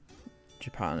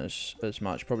Japan as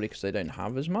much, probably because they don't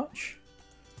have as much.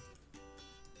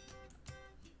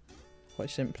 Quite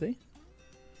simply.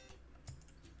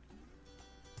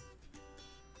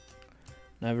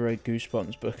 Never read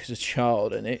Goosebumps book as a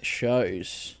child, and it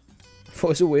shows. I thought it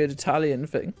was a weird Italian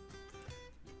thing.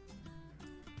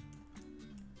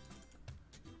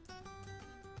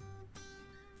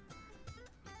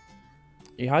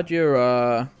 You had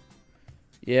your,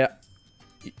 yeah.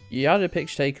 You had a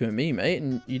picture taken with me, mate,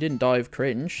 and you didn't die of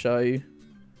cringe, so...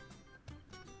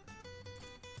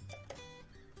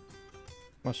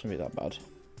 Mustn't be that bad.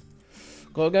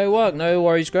 Gotta go work. No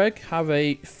worries, Greg. Have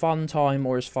a fun time,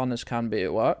 or as fun as can be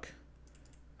at work.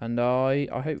 And I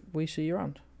hope we see you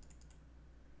around.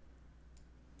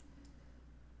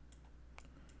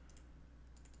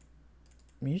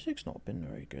 Music's not been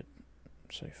very good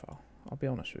so far, I'll be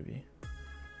honest with you.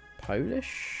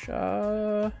 Polish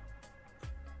road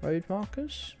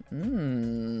markers?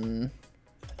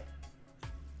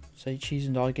 Say cheese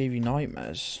and I gave you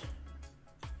nightmares.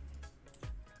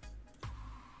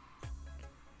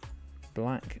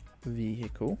 Black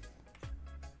vehicle.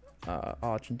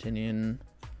 Argentinian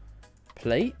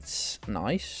plates.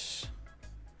 Nice.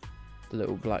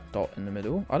 Little black dot in the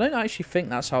middle. I don't actually think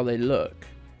that's how they look.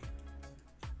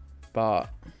 But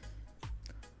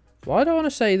why do I want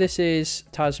to say this is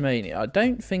Tasmania? I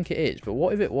don't think it is, but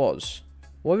what if it was?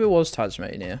 What if it was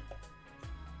Tasmania?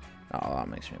 Oh, that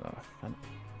makes me laugh.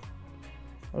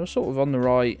 I was sort of on the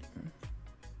right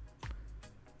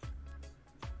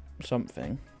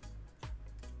something.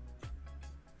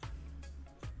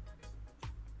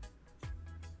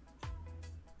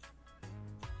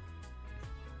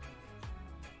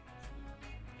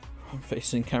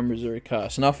 Facing cameras are a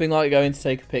curse. Nothing like going to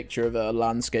take a picture of a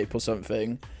landscape or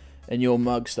something and your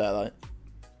mug's there like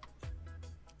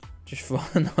just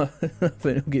fine. I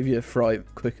think it'll give you a fright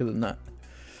quicker than that.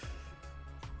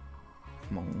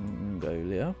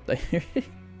 Mongolia.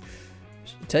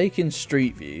 Taking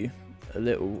Street View a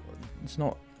little, it's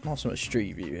not so much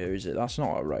Street View here, is it? That's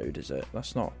not a road, is it?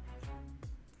 That's not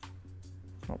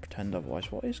pretend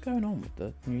otherwise. What is going on with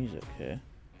the music here?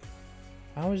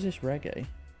 How is this reggae?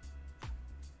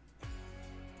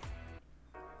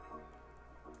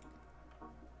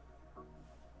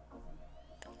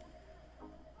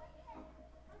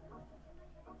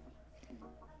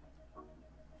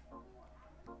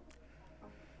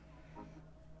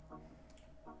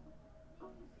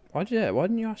 Why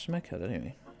didn't you ask Mecca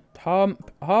anyway?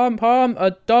 Hump,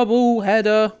 a double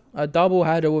header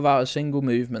without a single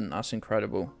movement. That's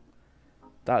incredible.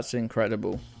 That's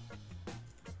incredible.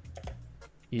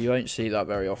 You won't see that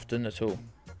very often at all.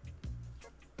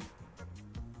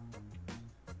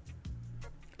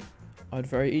 I'd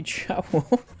very eat shower.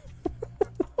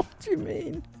 What do you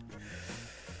mean?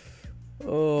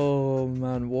 Oh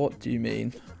man, what do you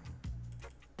mean?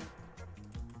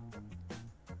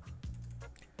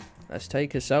 Let's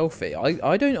take a selfie.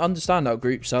 I don't understand how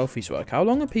group selfies work. How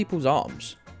long are people's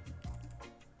arms?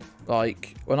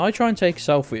 Like, when I try and take a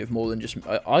selfie with more than just...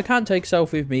 I can't take a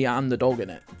selfie with me and the dog in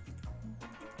it.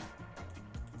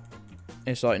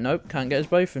 It's like, nope, can't get us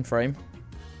both in frame.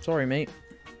 Sorry, mate.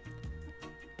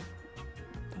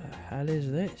 What the hell is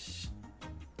this?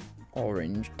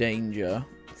 Orange danger.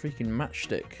 Freaking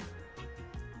matchstick.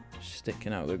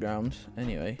 Sticking out of the ground.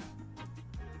 Anyway.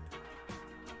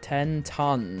 10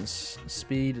 tons.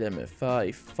 Speed limit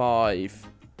 35.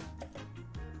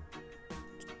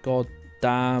 God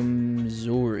damn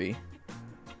Zuri.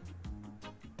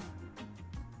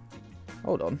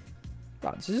 Hold on.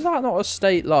 Is that not a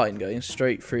state line going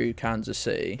straight through Kansas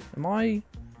City? Am I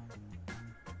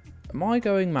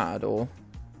going mad, or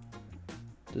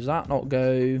does that not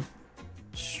go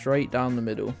straight down the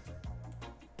middle?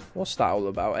 What's that all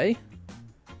about, eh?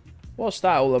 What's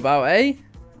that all about, eh?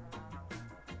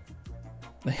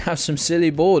 They have some silly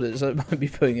borders, that might be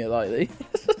putting it lightly.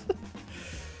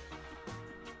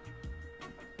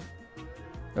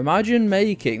 Imagine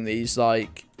making these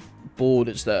like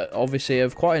borders that obviously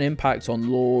have quite an impact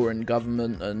on law and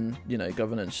government and, you know,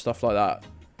 governance, stuff like that,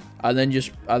 and then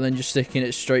just sticking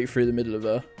it straight through the middle of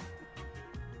the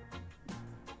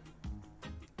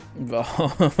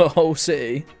whole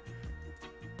city.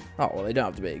 Oh well, they don't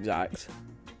have to be exact.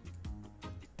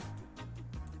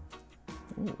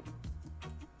 Ooh.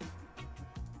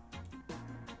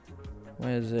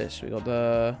 Where's this? We got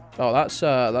the... Oh, that's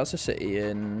a city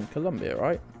in Colombia,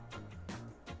 right?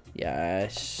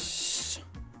 Yes.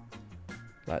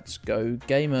 Let's go,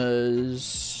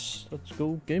 gamers. Let's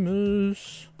go,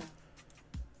 gamers.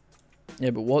 Yeah,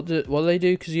 but what do they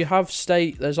do? Because you have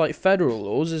state... There's like federal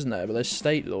laws, isn't there? But there's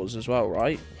state laws as well,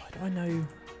 right? Why do I know...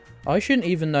 I shouldn't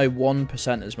even know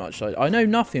 1% as much. I know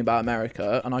nothing about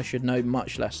America, and I should know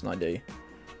much less than I do.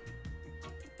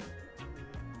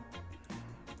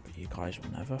 You guys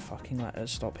will never fucking let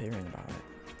us stop hearing about it.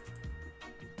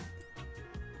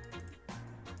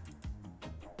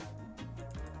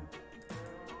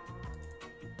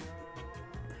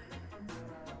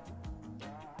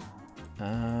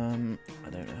 I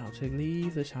don't know how to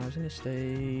leave this housing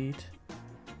estate.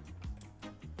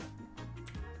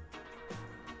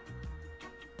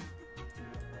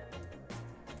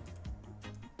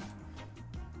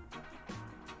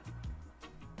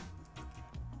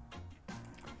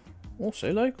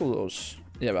 Also local laws.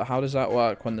 Yeah, but how does that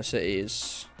work when the city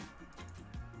is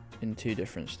in 2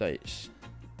 different states?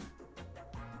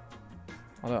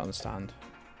 I don't understand.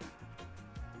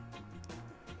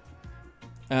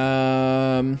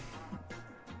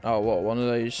 Oh, what? One of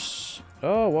those...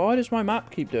 Oh, why does my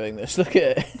map keep doing this? Look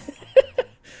at it.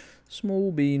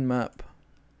 Small bean map.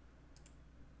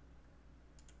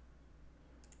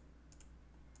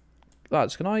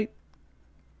 Lads, can I...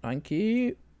 Thank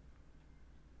you.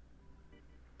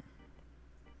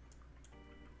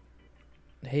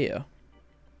 Here.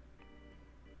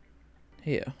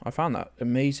 I found that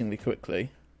amazingly quickly.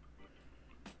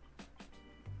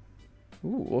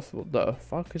 Ooh, what the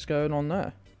fuck is going on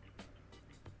there?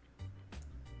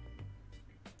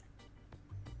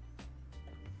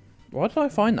 Why did I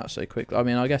find that so quickly? I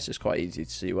mean, I guess it's quite easy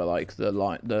to see where like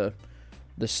the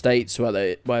states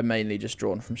where mainly just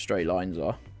drawn from straight lines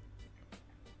are.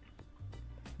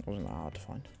 It wasn't that hard to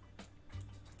find.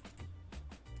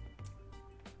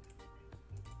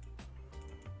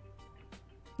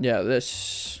 Yeah,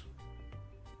 this...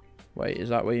 Wait, is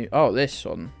that where you... Oh, this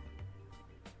one.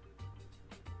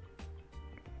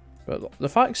 But the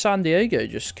fact San Diego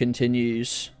just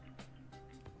continues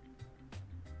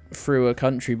through a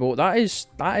country border,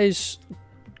 that is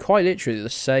quite literally the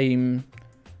same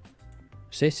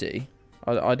city.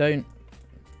 I don't...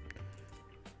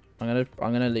 I'm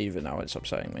gonna leave it now. It's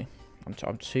upsetting me.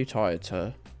 I'm too tired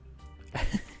to...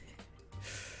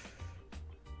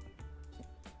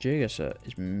 Geoguessr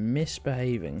is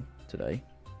misbehaving today.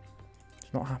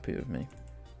 It's not happy with me.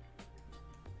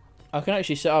 I can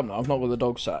actually sit up now. I've not got the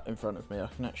dog sat in front of me. I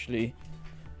can actually...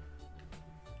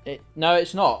 No,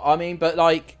 it's not. I mean, but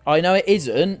like, I know it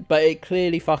isn't, but it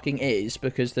clearly fucking is,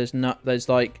 because there's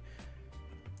like...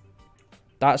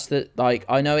 That's the... Like,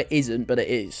 I know it isn't, but it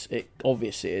is. It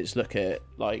obviously is. Look at it.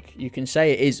 Like, you can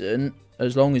say it isn't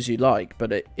as long as you like,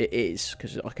 but it is,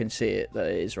 because I can see it, that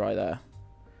it is right there.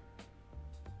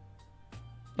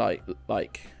 Like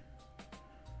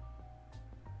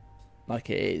it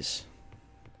is.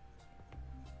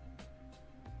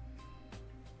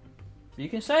 You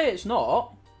can say it's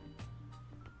not,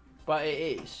 but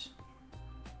it is.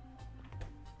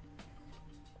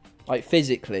 Like,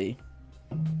 physically.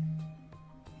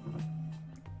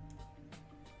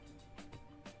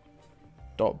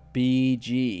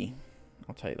 .bg.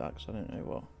 I'll take that because I don't know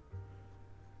what.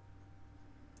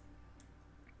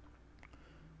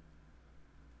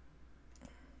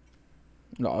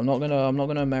 No, I'm not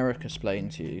gonna America explain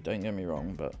to you. Don't get me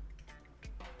wrong, but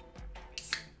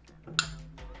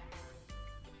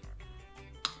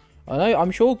I know. I'm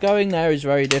sure going there is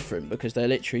very different because they're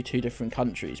literally 2 different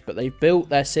countries. But they've built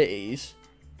their cities.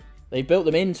 They built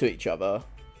them into each other.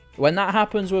 When that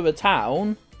happens with a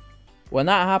town,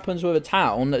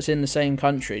 that's in the same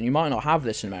country, and you might not have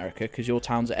this in America because your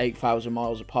towns are 8,000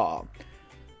 miles apart.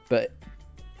 But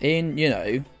in, you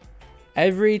know,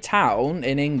 every town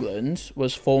in England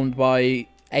was formed by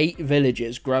 8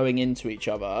 villages growing into each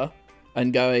other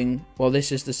and going, well,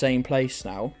 this is the same place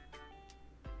now.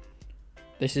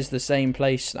 This is the same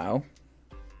place now.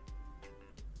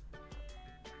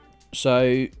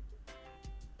 So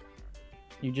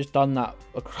you've just done that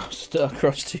across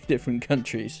 2 different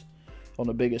countries on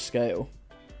a bigger scale.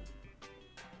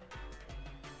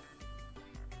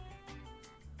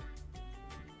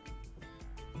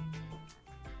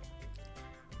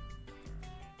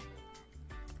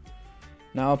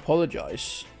 Now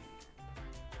apologise.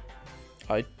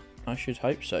 I should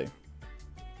hope so.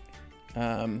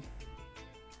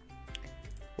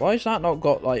 Why has that not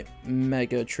got like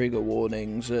mega trigger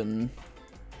warnings and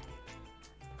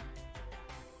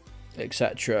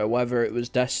etc. whether it was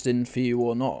destined for you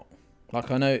or not? Like,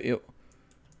 I know it,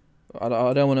 I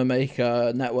don't want to make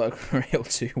a network rail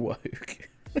too woke.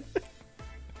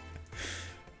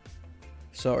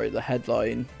 Sorry, the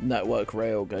headline network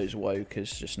rail goes woke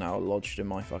is just now lodged in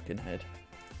my fucking head.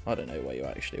 I don't know where you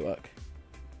actually work.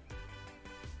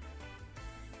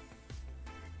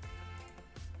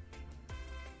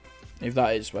 If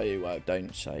that is where you work,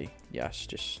 don't say yes,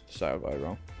 just say I'll go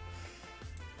wrong.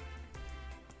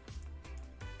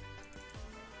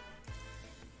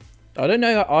 I don't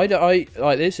know, I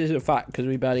like, this is a fact because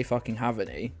we barely fucking have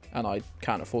any, and I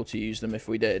can't afford to use them if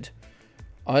we did.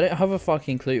 I don't have a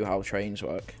fucking clue how trains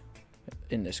work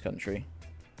in this country.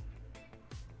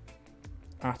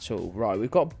 At all. Right, we've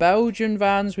got Belgian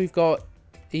vans, we've got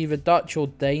either Dutch or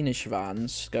Danish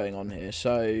vans going on here,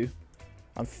 so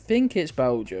I think it's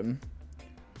Belgium.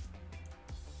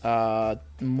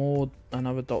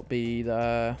 Another .b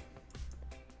there.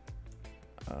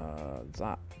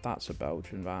 That's a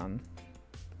Belgian van.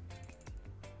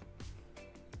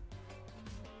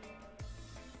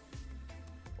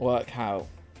 Work how?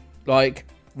 Like,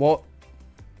 what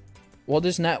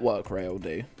does network rail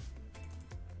do?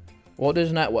 What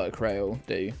does network rail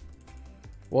do?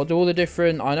 What do all the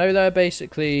different... I know they're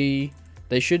basically...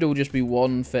 They should all just be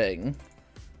one thing.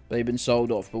 They've been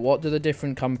sold off. But what do the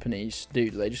different companies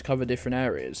do? Do they just cover different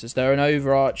areas? Is there an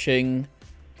overarching...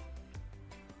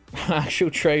 actual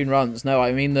train runs? No,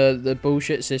 I mean the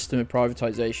bullshit system of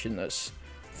privatization that's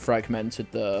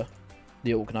fragmented the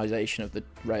organisation of the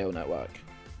rail network.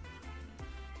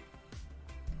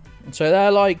 And so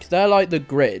they're like the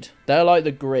grid. They're like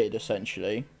the grid,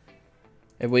 essentially.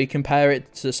 If we compare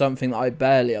it to something that I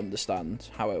barely understand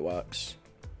how it works.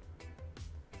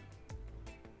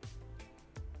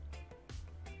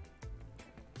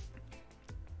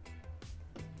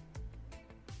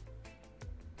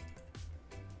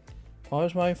 Why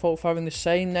was my own fault for having the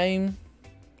same name?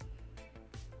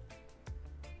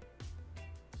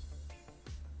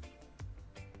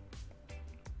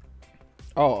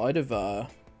 Oh, I'd have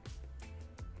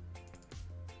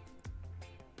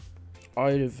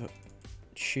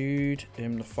chewed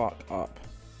him the fuck up.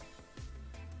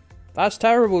 That's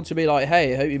terrible to be like,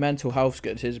 hey, I hope your mental health's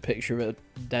good. Here's a picture of a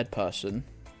dead person.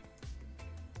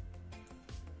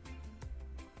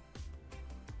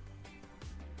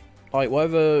 Like,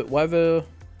 whether...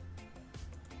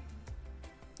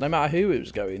 No matter who it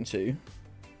was going to.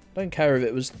 Don't care if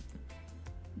it was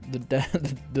the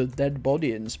dead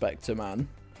body inspector, man.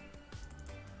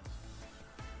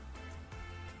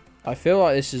 I feel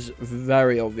like this is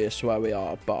very obvious where we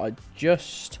are, but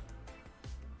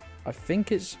I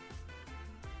think it's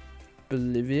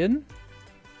Bolivian.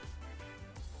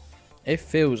 It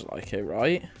feels like it,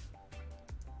 right?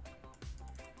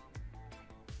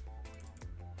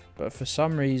 But for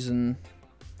some reason,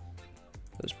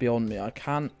 that's beyond me. I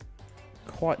can't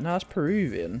quite... No, that's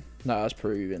Peruvian. No, that's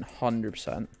Peruvian,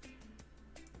 100%.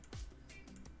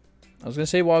 I was going to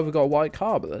say why we've got a white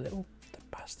car, but the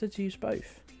bastards use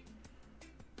both.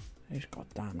 These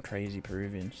goddamn crazy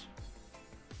Peruvians.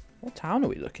 What town are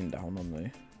we looking down on,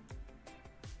 though?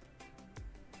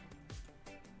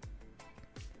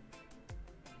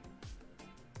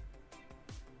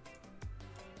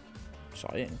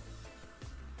 Exciting.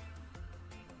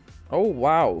 Oh,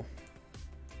 wow.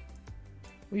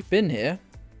 We've been here.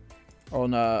 Oh,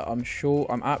 no, I'm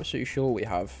absolutely sure we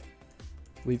have.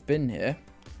 We've been here.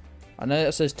 I know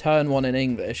that says turn 1 in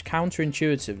English.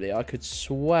 Counterintuitively, I could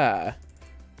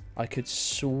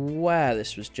swear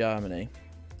this was Germany.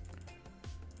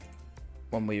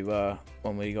 When we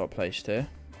got placed here.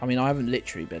 I mean, I haven't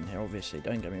literally been here, obviously.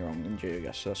 Don't get me wrong, in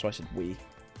Geoguessr, so that's why I said we.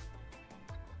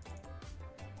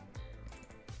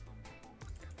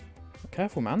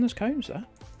 Careful, man, there's cones there.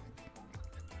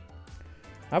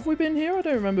 Have we been here? I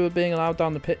don't remember being allowed down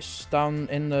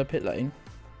in the pit lane.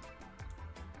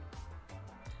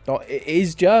 Oh, it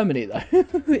is Germany, though.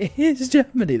 It is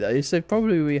Germany, though, so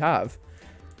probably we have.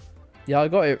 Yeah, I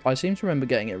got it. I seem to remember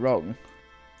getting it wrong.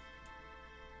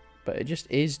 But it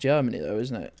just is Germany, though,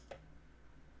 isn't it?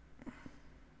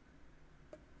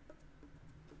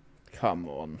 Come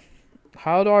on.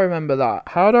 How do I remember that?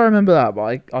 How do I remember that?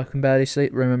 But I can barely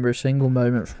remember a single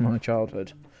moment from my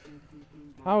childhood.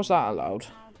 How's that allowed?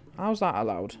 How's that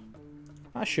allowed?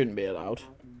 That shouldn't be allowed.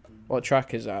 What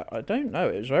track is that? I don't know.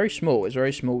 It was very small. It was a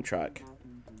very small track.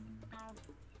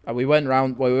 And we went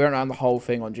round. Well, we went around the whole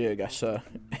thing on Geoguessr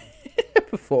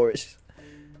before. It's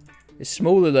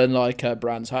smaller than like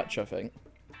Brands Hatch, I think.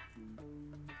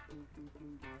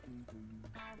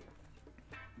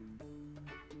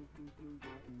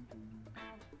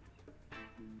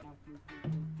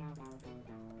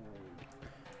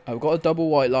 I've got a double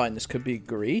white line. This could be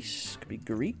Greece. Could be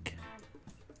Greek.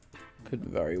 Could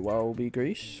very well be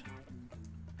Greece.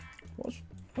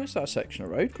 Where's that section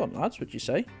of road gone, lads? Would you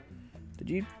say? Did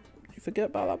you forget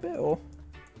about that bit, or?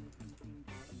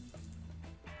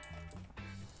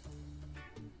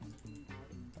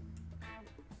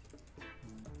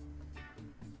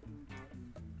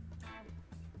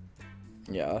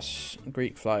 Yeah, that's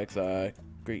Greek flag there.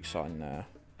 Greek sign there.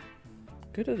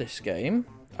 Good at this game.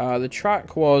 The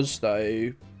track was,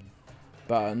 though,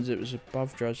 Burns. It was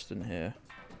above Dresden here.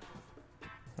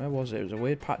 Where was it? It was a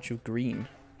weird patch of green.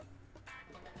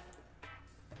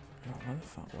 Oh, where the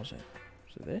fuck was it?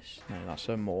 Was it this? No, that's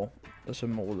a moor. That's a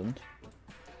moorland.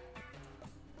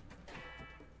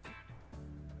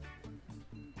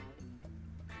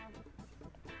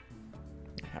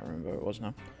 I can't remember where it was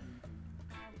now.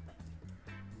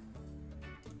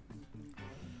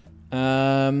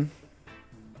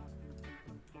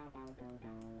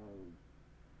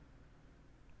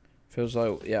 Feels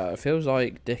like, yeah, it feels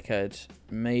like dickhead,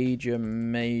 major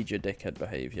dickhead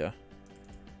behaviour.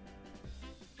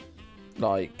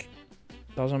 Like,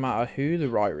 doesn't matter who the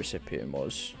right recipient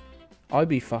was. I'd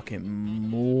be fucking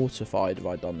mortified if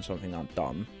I'd done something that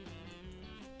dumb.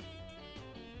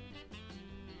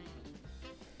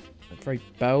 Very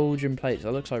Belgian plates.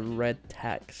 That looks like red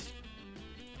text.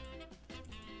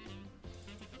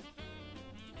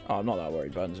 Oh, I'm not that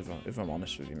worried, Burns, if I'm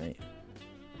honest with you, mate.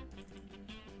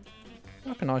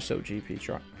 Like a nice little GP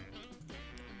track.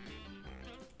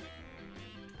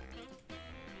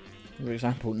 For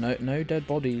example, no dead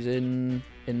bodies in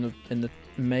the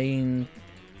main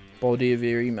body of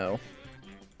your email.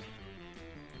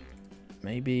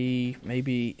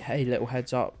 Maybe, hey, little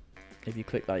heads up. If you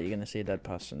click that, you're gonna see a dead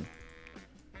person.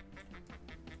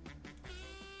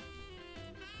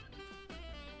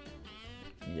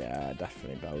 Yeah,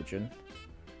 definitely Belgian.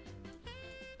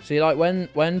 See, like, when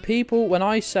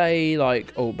I say,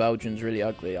 like, oh, Belgium's really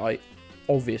ugly, I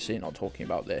obviously not talking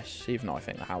about this, even though I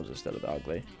think the houses are still a bit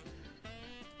ugly.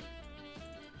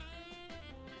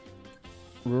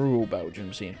 Rural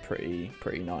Belgium seems pretty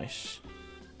nice.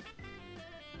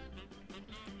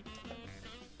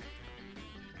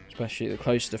 Especially the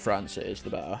closer to France it is, the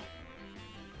better.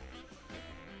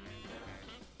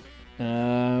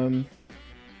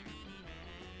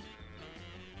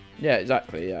 Yeah,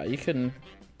 exactly. Yeah, you can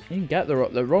get the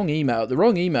wrong email. The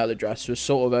wrong email address was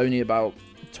sort of only about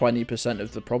 20%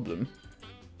 of the problem.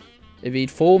 If he'd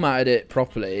formatted it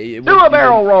properly, it do a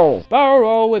barrel roll. Barrel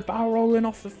roll. We're barrel rolling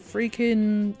off the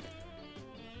freaking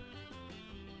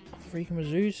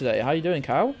wazoo today. How you doing,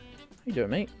 Cal? How you doing,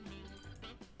 mate?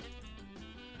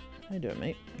 How you doing,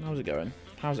 mate? How's it going?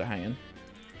 How's it hanging?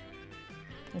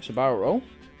 It's a barrel roll.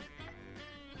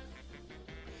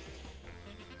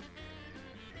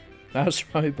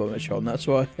 That's right, Bomachon. That's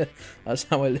why. That's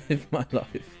how I live my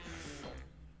life.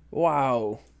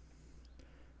 Wow.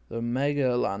 The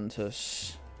Mega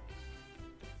Atlantis.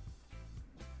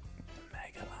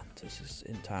 Mega Atlantis is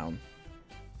in town.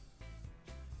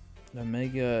 The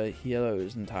Mega Yellow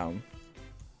is in town.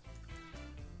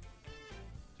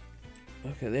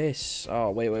 Look at this.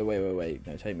 Oh, wait.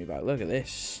 No, take me back. Look at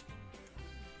this.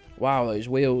 Wow, those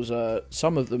wheels are...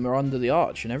 Some of them are under the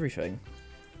arch and everything.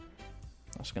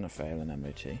 That's going to fail an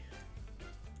MOT.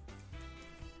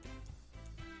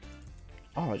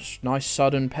 Oh, just nice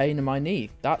sudden pain in my knee.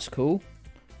 That's cool.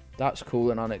 That's cool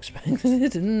and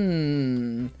unexpected.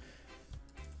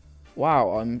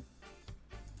 Wow, I'm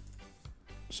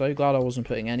so glad I wasn't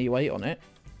putting any weight on it.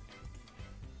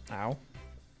 Ow.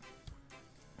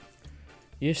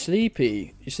 You're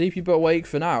sleepy. You're sleepy but awake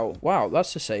for now. Wow,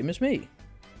 that's the same as me.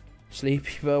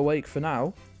 Sleepy but awake for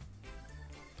now.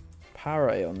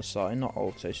 Paré on the side, not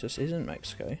Alto, so this isn't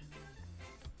Mexico.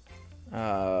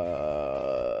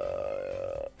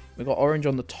 We've got orange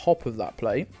on the top of that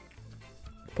plate.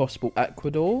 Possible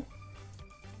Ecuador.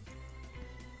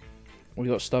 We've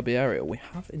got stubby aerial. We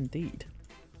have indeed.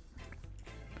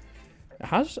 It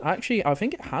has, actually, I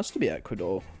think it has to be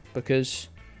Ecuador. Because,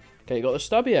 okay, you got the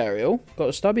stubby aerial.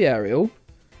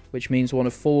 Which means one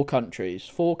of 4 countries.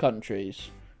 4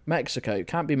 countries. Mexico,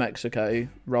 can't be Mexico.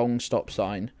 Wrong stop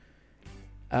sign.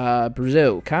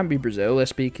 Brazil, can't be Brazil. They're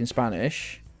speaking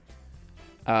Spanish.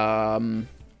 Colombia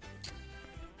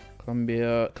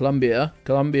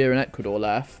and Ecuador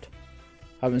left.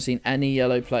 Haven't seen any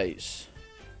yellow plates.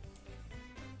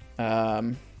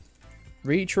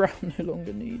 Reach around no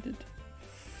longer needed.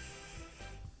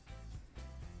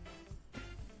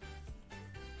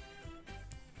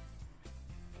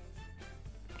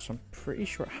 So I'm pretty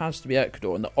sure it has to be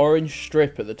Ecuador. And the orange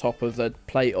strip at the top of the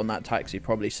plate on that taxi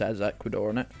probably says Ecuador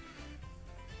on it.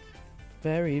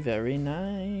 Very, very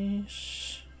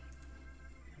nice.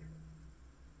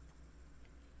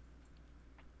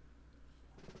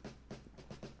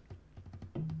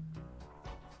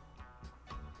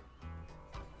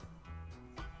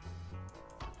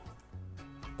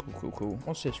 Cool.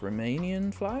 What's this?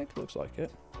 Romanian flag? Looks like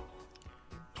it.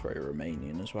 It's very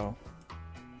Romanian as well.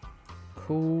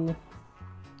 Cool.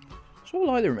 Sort of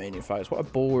like the Romanian flag. It's what a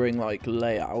boring, like,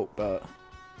 layout, but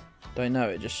don't know.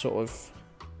 It just sort of...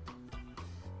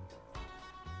 I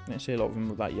don't see a lot of them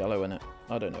with that yellow in it.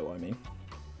 I don't know what I mean.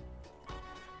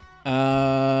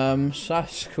 So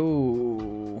that's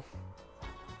cool.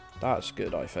 That's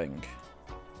good, I think.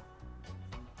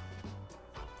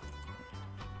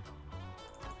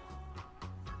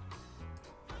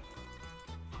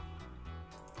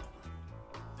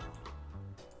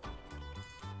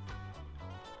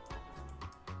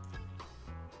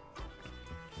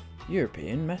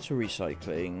 European Metal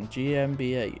Recycling,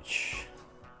 GmbH.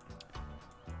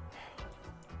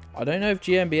 I don't know if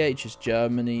GmbH is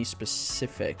Germany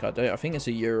specific. I think it's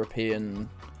a European,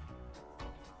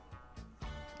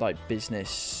 like,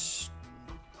 business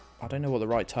I don't know what the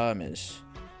right term is.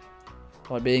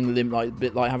 Like being like a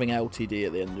bit like having LTD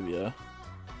at the end of your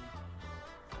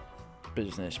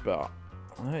business, but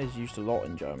I know it's used a lot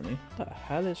in Germany. What the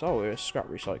hell is... Oh, we're scrap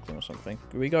recycling or something.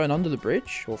 Are we going under the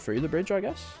bridge? Or through the bridge, I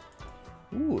guess?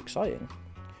 Ooh, exciting.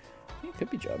 I think it could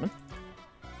be German.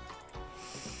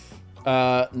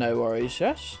 No worries,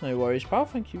 yes. No worries, pal.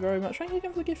 Thank you very much. Thank you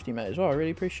again for the gifty, mate, as well. I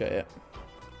really appreciate it.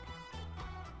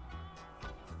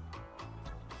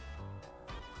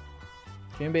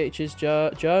 GmbH is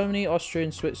Germany, Austria,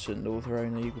 and Switzerland, all with their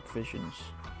own legal provisions.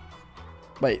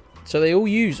 Wait, so they all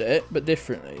use it, but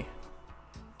differently?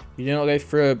 You do not go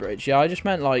through a bridge? Yeah, I just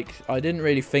meant, like, I didn't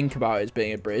really think about it as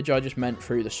being a bridge. I just meant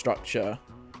through the structure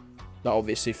that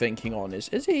obviously thinking on is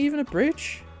it even a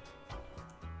bridge?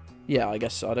 Yeah, I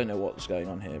guess, I don't know what's going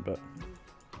on here, but...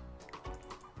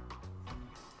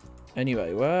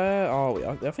 Anyway, where are we?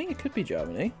 I think it could be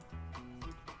Germany.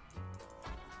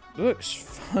 It looks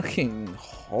fucking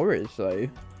horrid, though.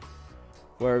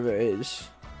 Wherever it is.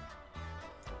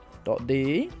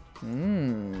 .de?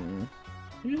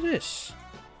 Who's this?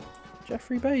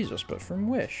 Jeffrey Bezos, but from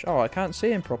Wish. Oh, I can't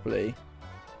see him properly.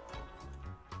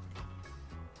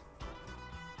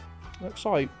 Looks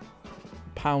like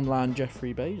Poundland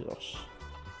Jeffrey Bezos.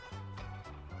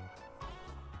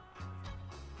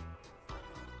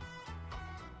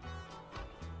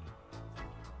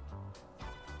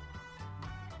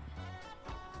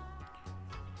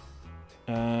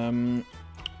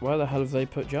 Where the hell have they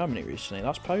put Germany recently?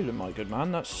 That's Poland, my good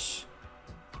man. That's...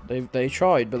 They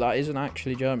tried, but that isn't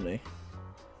actually Germany.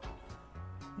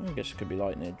 I guess it could be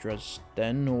like near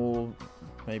Dresden, or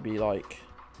maybe like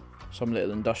some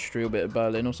little industrial bit of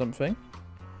Berlin or something.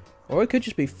 Or it could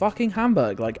just be fucking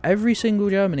Hamburg, like every single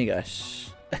Germany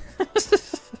guess.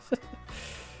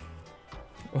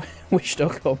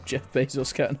 Wish.com, Jeff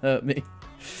Bezos can't hurt me.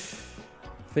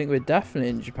 I think we're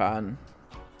definitely in Japan.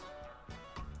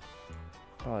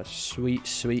 Oh, sweet,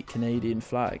 sweet Canadian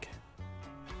flag.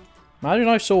 Imagine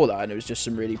I saw that and it was just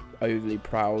some really overly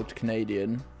proud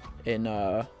Canadian in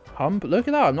hump. Look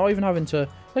at that, I'm not even having to...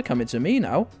 They're coming to me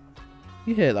now.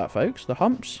 You hear that, folks? The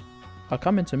humps are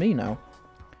coming to me now.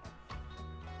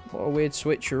 What a weird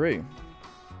switcheroo.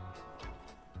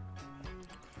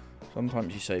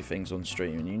 Sometimes you say things on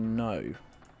stream and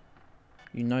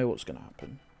you know what's going to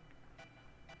happen.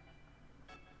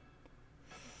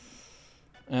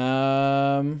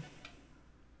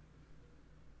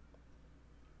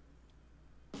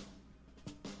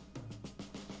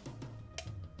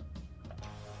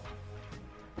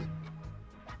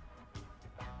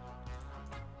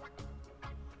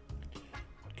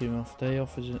 Give him off day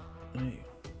off, is it? No.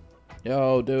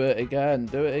 Yo, do it again.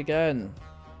 Do it again.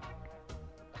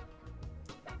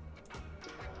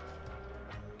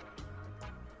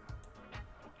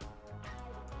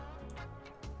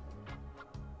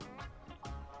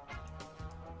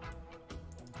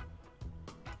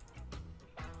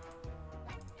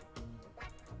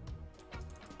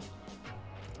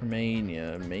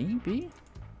 Romania, maybe?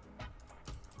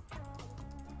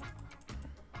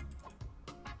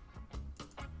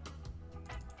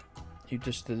 You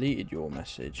just deleted your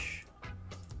message.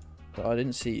 But I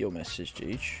didn't see your message,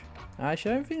 Geech.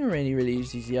 Actually, I don't think Romania really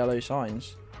use these yellow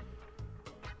signs.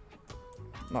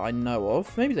 That I know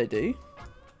of. Maybe they do.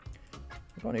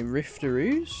 Got any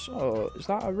riftaroos? Oh, is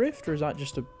that a rift or is that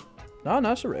just a... No,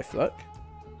 that's a rift, look.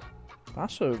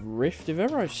 That's a rift if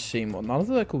ever I've seen one. None of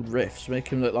them are called rifts. Make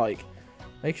them look like...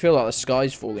 Make you feel like the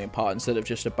sky's falling apart instead of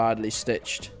just a badly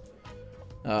stitched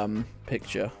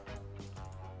picture.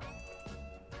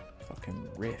 Fucking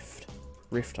rift.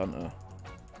 Rift Hunter.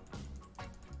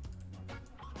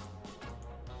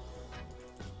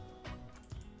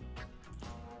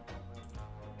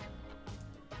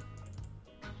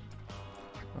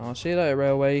 I'll see you later,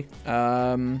 Railway.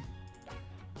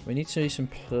 We need to do some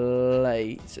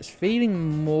plates. It's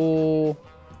feeling more...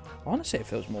 I want to say it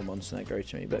feels more Montenegro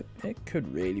to me, but it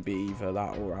could really be either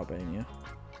that or Albania.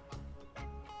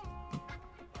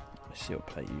 Let's see what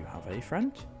plate you have, eh,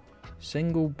 friend?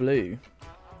 Single blue.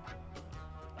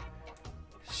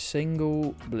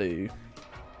 Single blue.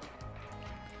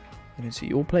 You can see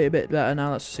your plate a bit better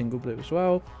now. That's a single blue as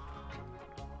well.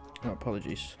 Oh,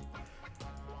 apologies.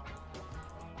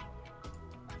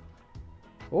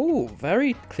 Oh,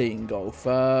 very clean golf.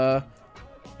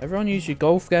 Everyone use your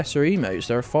Geoguessr emotes.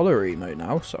 They're a follower emote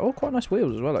now. So, oh, quite nice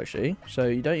wheels as well, actually. So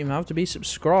you don't even have to be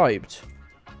subscribed.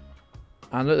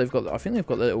 And look, they've got. I think they've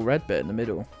got the little red bit in the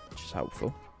middle, which is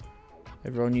helpful.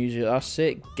 Everyone use it. That's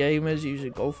it. Gamers use a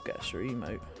Geoguessr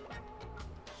emote.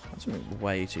 That's something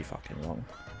way too fucking wrong.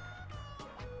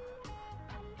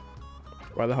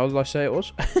 Where the hell did I say it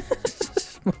was?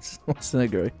 What's the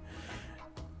negro?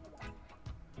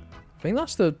 I think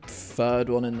that's the third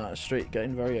one in that streak,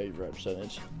 getting very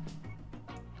overrepresented.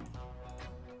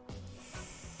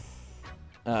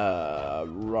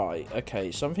 Right,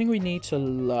 okay, something we need to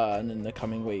learn in the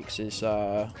coming weeks is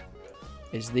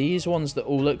these ones that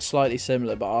all look slightly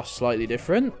similar but are slightly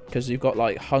different, because you've got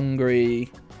like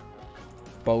Hungary,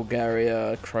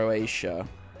 Bulgaria, Croatia,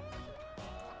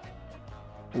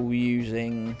 all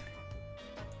using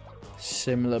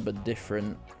similar but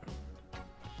different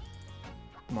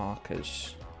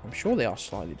markers. I'm sure they are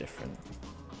slightly different.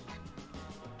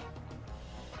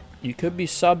 You could be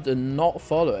subbed and not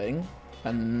following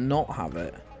and not have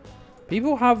it.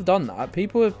 People have done that.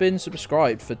 People have been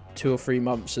subscribed for 2 or 3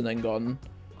 months and then gone,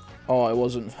 oh, I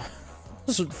wasn't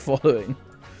following.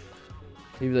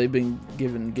 Maybe they've been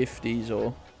given gifties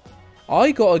or...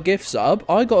 I got a gift sub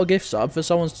for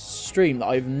someone's stream that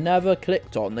I've never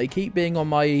clicked on. They keep being on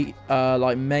my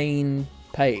like main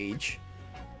page.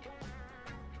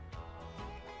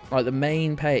 Like the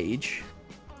main page.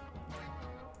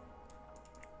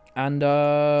 And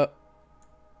I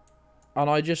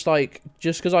just like,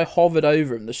 just because I hovered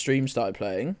over him, the stream started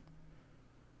playing.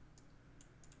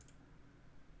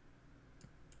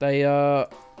 They I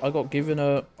got a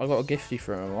gifty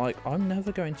from him. Like, I'm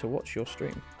never going to watch your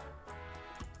stream.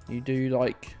 You do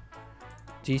like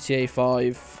GTA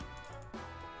 5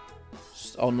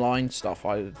 online stuff.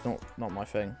 Not my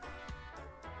thing.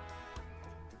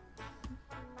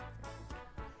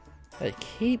 They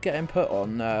keep getting put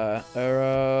on there.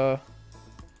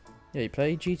 Yeah, you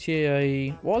play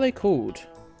GTA... What are they called?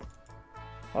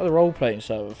 Like the role-playing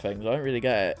server things. I don't really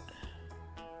get it.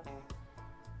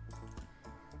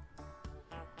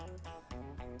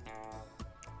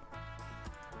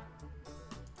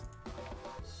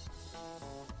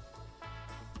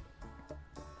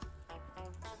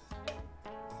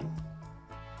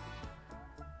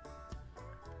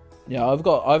 Yeah,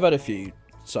 I've had a few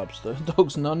subs though.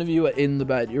 Dogs, none of you are in the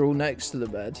bed. You're all next to the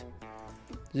bed.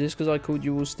 Is this because I called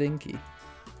you all stinky?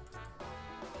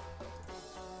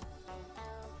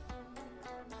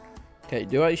 Okay,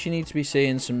 do I actually need to be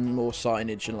seeing some more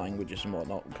signage and languages and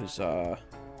whatnot? Because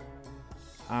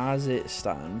as it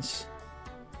stands,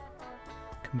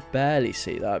 I can barely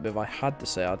see that. But if I had to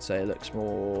say, I'd say it looks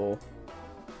more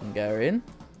Hungarian.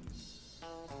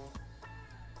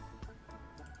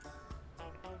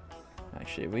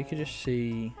 Actually, we could just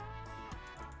see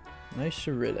no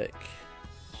Cyrillic.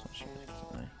 It's not Cyrillic, is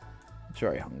it? No. It's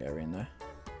very Hungarian though.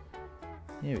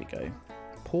 Here we go.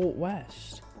 Port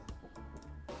West.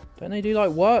 Don't they do like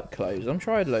work clothes? I'm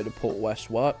trying a load of Port West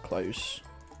work clothes.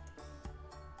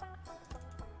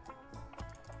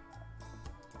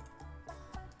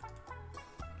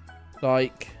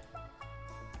 Like,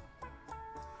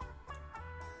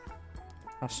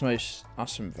 that's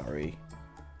some very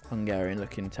Hungarian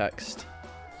looking text.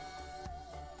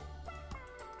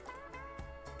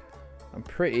 I'm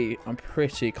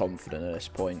pretty confident at this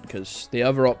point because the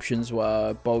other options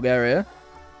were Bulgaria,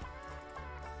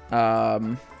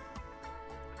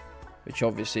 which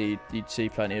obviously you'd see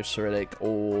plenty of Cyrillic,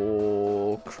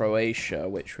 or Croatia,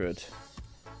 which would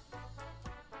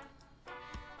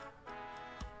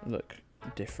look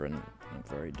different, look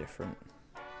very different.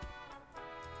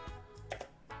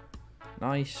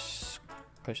 Nice,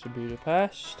 close to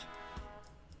Budapest.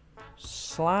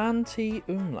 Slanty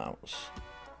umlauts.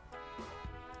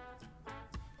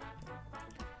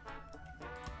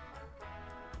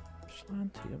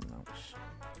 Slanty umlauts.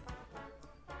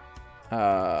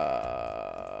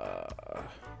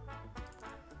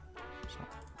 Is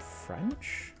that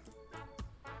French?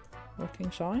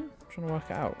 Working sign? I'm trying to work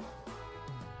it out.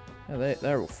 Yeah,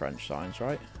 they're all French signs,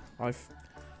 right? I've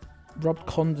rubbed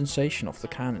condensation off the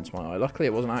can into my eye. Luckily,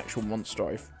 it wasn't an actual monster.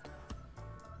 I've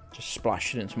just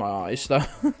splashed it into my eyes. So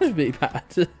that would be bad.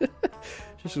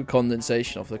 Just some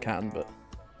condensation off the can, but...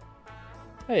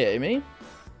 Hey, Amy.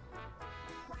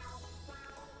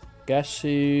 Guess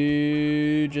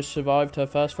who just survived her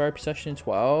first therapy session in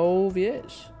 12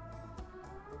 years?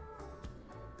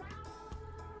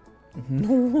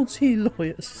 Naughty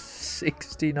Lawyer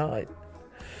 69.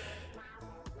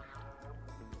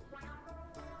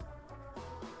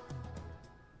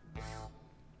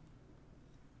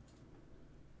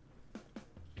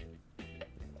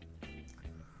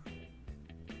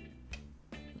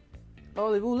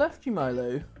 Oh, they've all left you,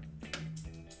 Milo.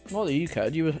 Not that you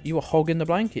cared. You were hogging the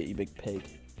blanket, you big pig.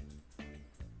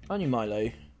 Aren't you, Milo?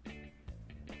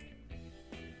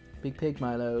 Big pig,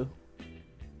 Milo.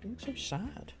 You look so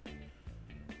sad.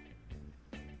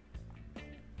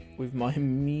 With my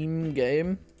meme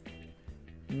game.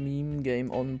 Meme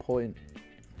game on point.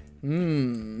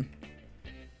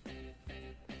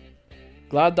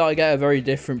 Glad that I get a very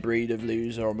different breed of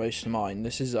loser on most of mine.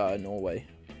 This is Norway.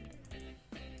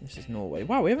 This is Norway.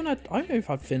 Wow, we haven't had... I don't know if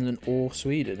I've had Finland or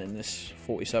Sweden in this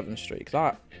 47 streak.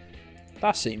 That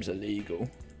seems illegal.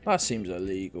 That seems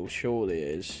illegal. Surely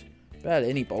it is. Barely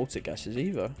any Baltic guesses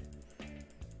either.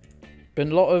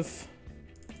 Been a lot of...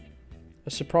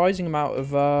 A surprising amount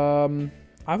of...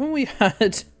 haven't we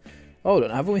had... Hold on,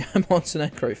 haven't we had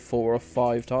Montenegro 4 or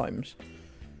 5 times?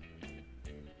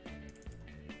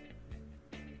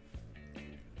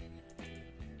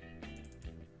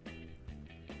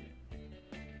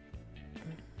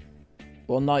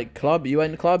 One night club, you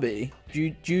ain't clubby.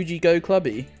 Juji go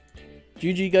clubby.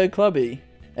 Juji go clubby.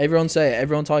 Everyone say it,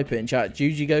 everyone type it in chat.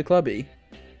 Juji go clubby.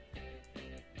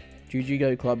 Juji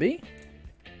go clubby.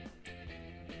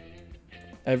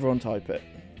 Everyone type it.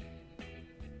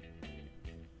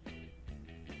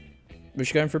 Was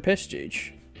she going for a piss,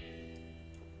 Juge?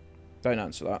 Don't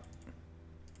answer that.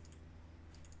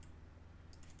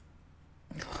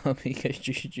 Clubby go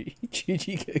Juji.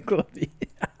 Juji go clubby.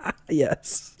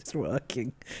 Yes, it's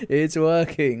working. It's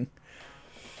working.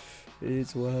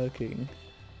 It's working.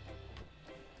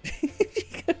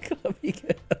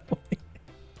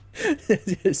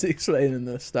 Just explaining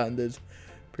the standard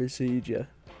procedure.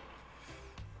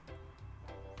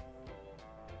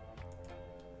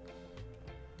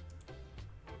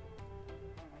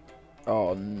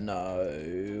 Oh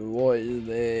no, what is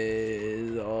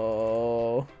this?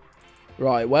 Oh.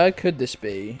 Right, where could this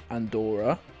be?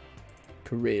 Andorra.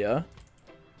 Korea.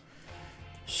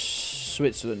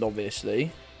 Switzerland,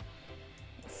 obviously.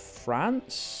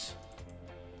 France?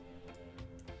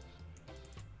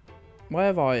 Where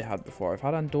have I had before? I've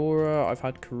had Andorra, I've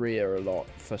had Korea a lot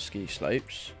for ski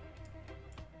slopes.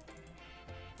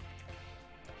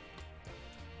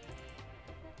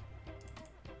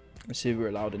 Let's see if we're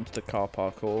allowed into the car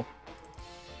parkour.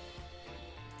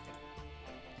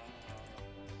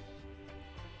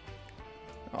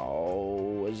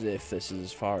 Oh, as if this is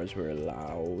as far as we're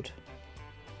allowed.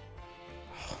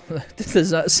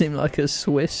 Does that seem like a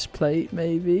Swiss plate,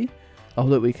 maybe? Oh,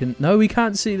 look, we can... No, we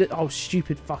can't see that. Oh,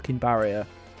 stupid fucking barrier.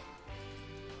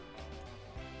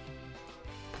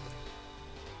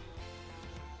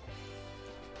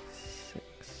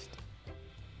 Sixth.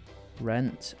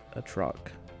 Rent a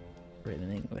truck. Written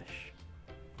in English.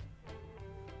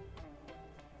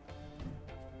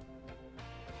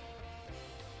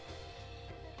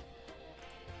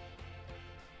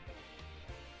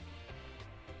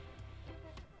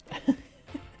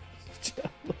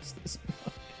 Lost this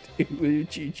mind. Woo,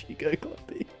 GG, go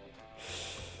copy.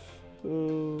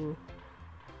 Oh.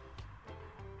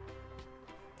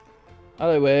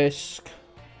 Hello, Whisk.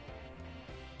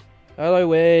 Hello,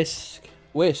 Whisk.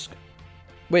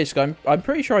 Whisk, I'm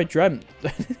pretty sure I dreamt.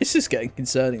 This is getting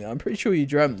concerning. I'm pretty sure you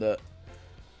dreamt that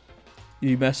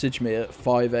you messaged me at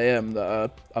 5 AM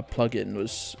that a plugin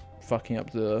was fucking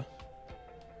up the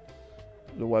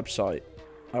website.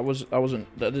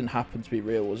 That didn't happen to be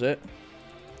real, was it?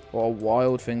 What a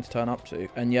wild thing to turn up to.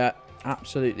 And yet,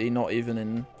 absolutely not even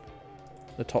in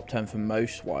the top 10 for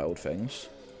most wild things.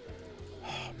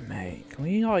 Oh, mate, can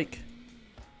we, like,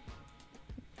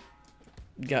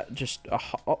 get just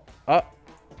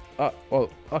well,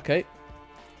 okay.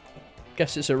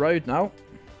 Guess it's a road now.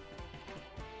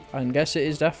 And guess it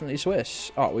is definitely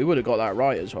Swiss. Oh, we would have got that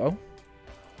right as well.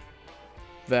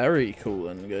 Very cool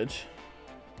and good.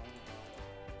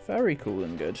 Very cool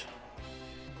and good.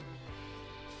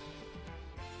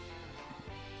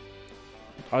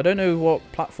 I don't know what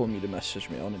platform you'd have messaged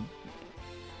me on. It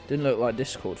didn't look like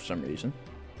Discord for some reason.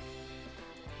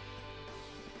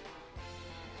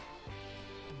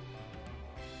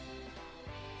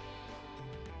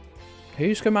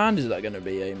 Whose command is that going to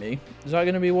be, Amy? Is that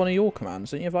going to be one of your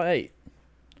commands? Don't you have like 8?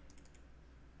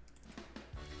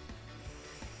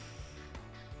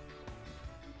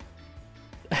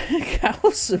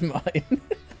 Calcimine.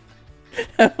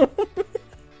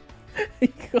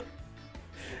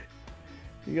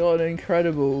 You got an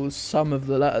incredible sum of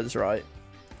the letters right.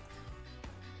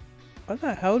 Where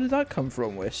the hell did that come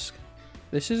from, Whisk?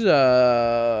 This is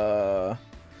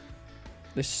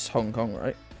Hong Kong,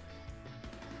 right?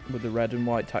 With the red and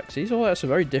white taxis. Oh, that's a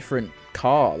very different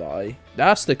car that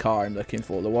that's the car I'm looking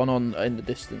for, the one in the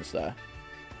distance there.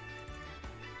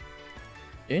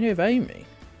 You know of Amy?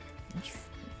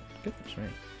 Goodness me.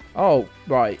 Oh,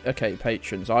 right, okay,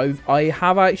 patrons. I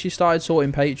have actually started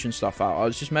sorting patron stuff out. I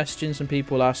was just messaging some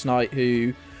people last night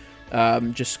who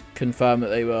just confirmed that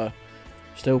they were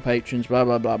still patrons, blah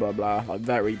blah blah blah blah. Like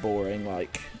very boring,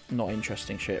 like not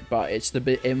interesting shit. But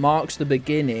it marks the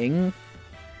beginning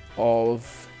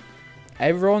of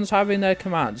Everyone's having their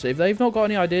commands. If they've not got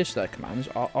any ideas for their commands,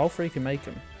 I'll freaking make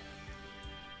them.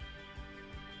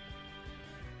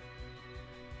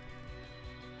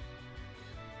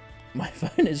 My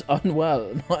phone is unwell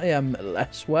and I am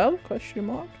less well? Question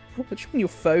mark. What do you mean your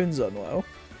phone's unwell?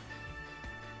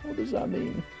 What does that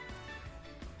mean?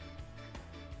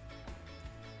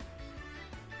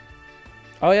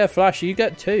 Oh yeah, Flash, you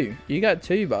get 2. You get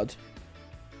 2, bud.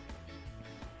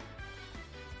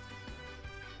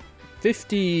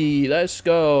 50, let's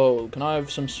go. Can I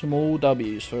have some small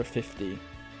W's for a 50?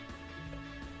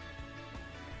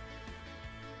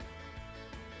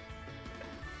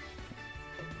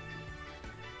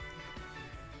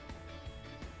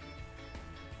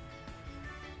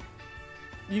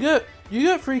 You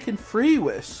get freaking free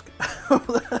whisk. What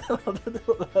the hell? I don't know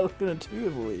what the hell I'm gonna do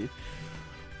with all you.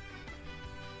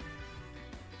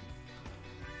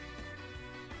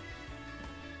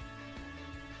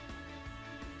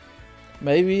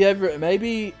 Maybe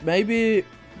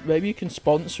you can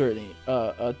sponsor any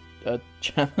a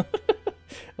channel.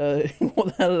 What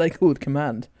the hell are they called?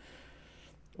 Command.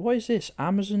 What is this?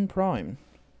 Amazon Prime.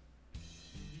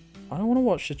 I don't want to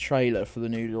watch the trailer for the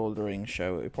new Lord of the Rings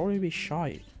show. It would probably be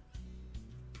shite.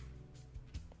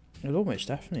 It would almost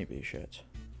definitely be shit.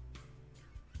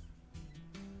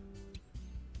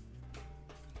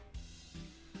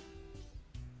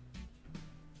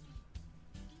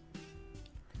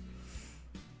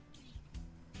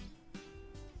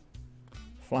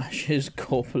 Flash is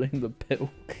gobbling the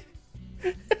milk.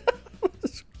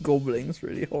 Gobbling's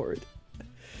really horrid.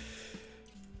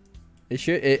 It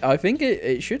should. I think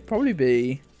it should probably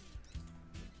be.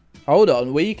 Hold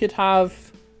on, we could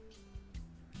have.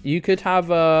 You could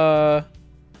have a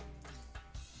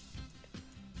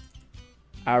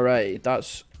array.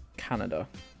 That's Canada,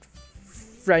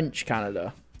 French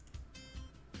Canada.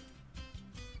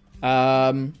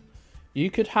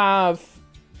 You could have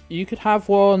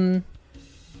one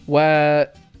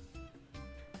where,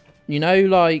 you know,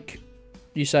 like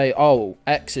you say, oh,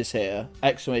 X is here,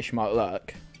 exclamation mark,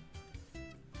 look.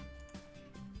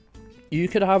 You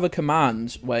could have a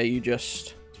command where you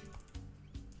just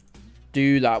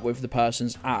do that with the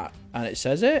person's at, and it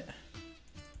says it.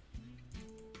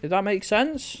 Did that make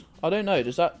sense? I don't know.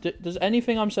 Does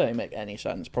anything I'm saying make any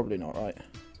sense? Probably not, right?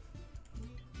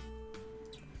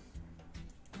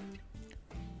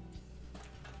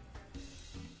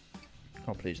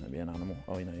 Oh, please don't be an animal.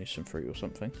 Oh, you know, some fruit or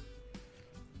something.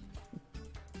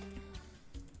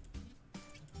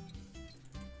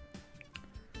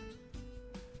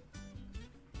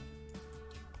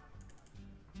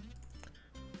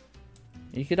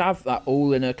 You could have that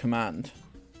all in a command.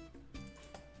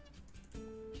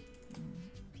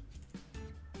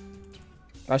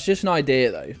 That's just an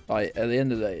idea, though. Like, at the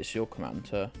end of the day, it's your command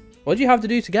to... What do you have to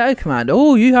do to get a command?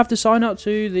 Oh, you have to sign up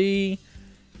to the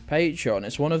Patreon.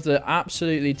 It's one of the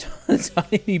absolutely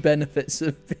tiny benefits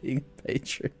of being a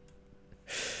patron.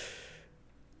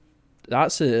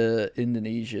 That's a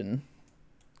Indonesian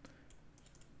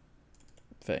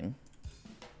thing.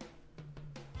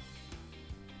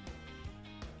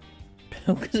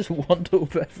 Because one little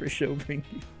beverage will bring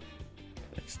you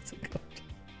close to God.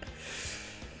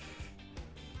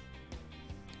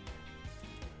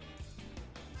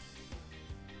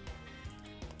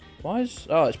 Why is...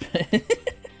 Oh, it's...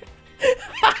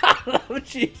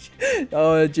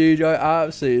 Oh, Jude, I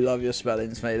absolutely love your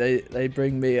spellings, mate. They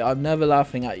bring me... I'm never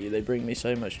laughing at you. They bring me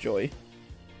so much joy.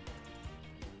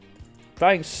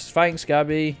 Thanks,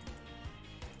 Gabby.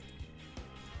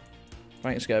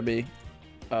 Thanks, Gabby.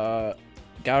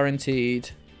 Guaranteed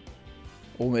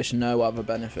almost no other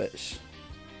benefits.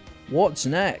 What's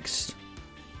next?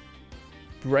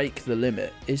 Break the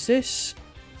limit. Is this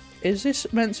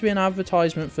meant to be an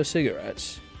advertisement for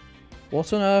cigarettes?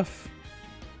 What on earth?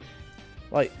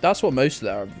 Like, that's what most of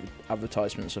their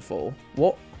advertisements are for.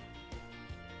 What?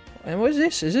 And what is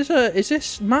this? Is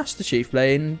this Master Chief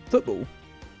playing football?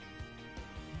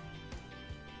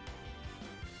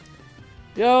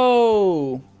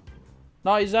 Yo!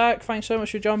 Night, Zach. Thanks so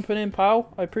much for jumping in,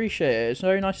 pal. I appreciate it. It's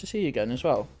very nice to see you again as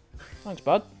well. Thanks,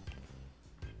 bud.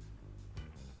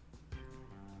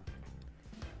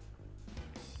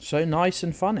 So nice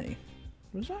and funny.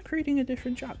 Was that reading a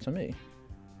different chat to me?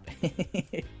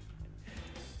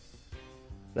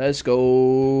 Let's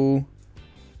go.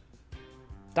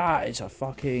 That is a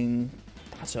fucking...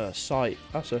 That's a sight.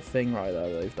 That's a thing right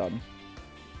there they've done.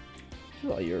 Is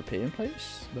that a European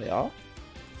place? They are.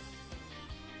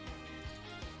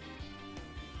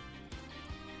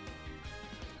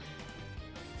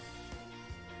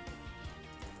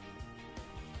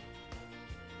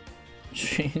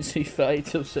 She 30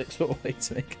 till 6. What way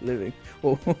to make a living?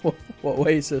 What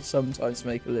ways to sometimes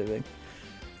make a living?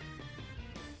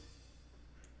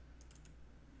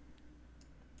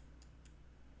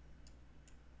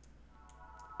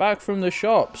 Back from the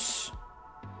shops.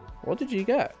 What did you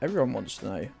get? Everyone wants to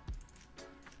know.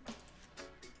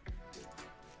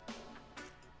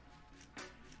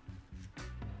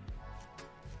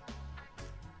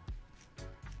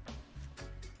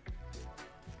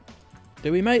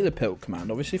 Do we make the pilt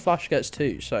command? Obviously Flash gets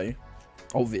 2, so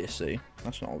obviously.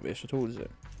 That's not obvious at all, is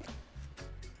it?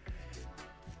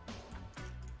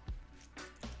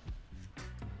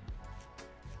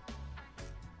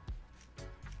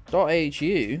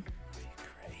 .hu?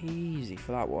 Crazy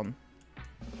for that one.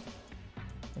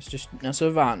 That's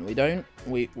a van. We don't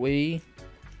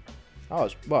oh,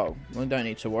 well, we don't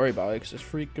need to worry about it because it's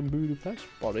freaking Budapest,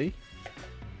 buddy.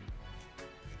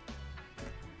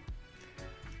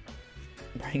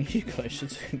 Bring you closer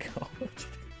to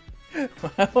God.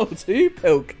 Wow, two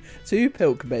pilk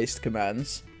based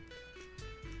commands.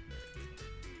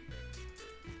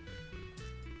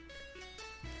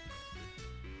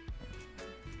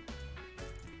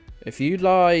 If you'd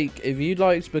like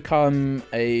to become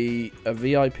a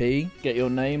VIP, get your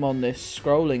name on this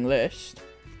scrolling list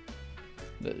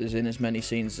that is in as many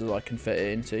scenes as I can fit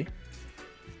it into.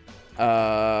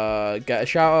 Get a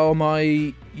shout out on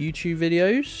my YouTube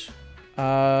videos.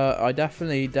 I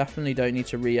definitely don't need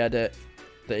to re-edit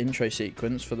the intro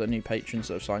sequence for the new patrons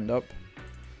that have signed up.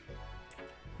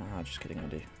 Just kidding, I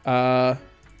do.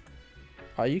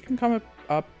 You can become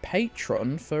a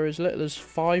patron for as little as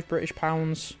 £5 British per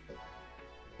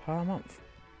month.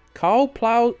 Carl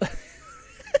Plow.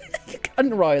 You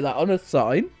can write that on a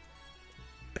sign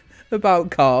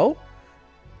about Carl.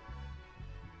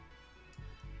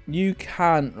 You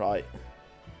can't write.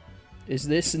 Is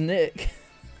this Nick?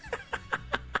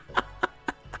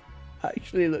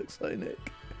 Actually looks like Nick.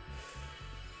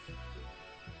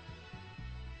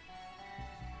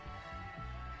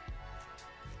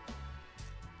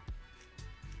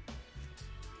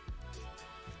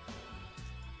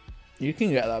 You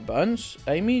can get that, Burns.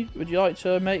 Amy, would you like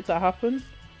to make that happen?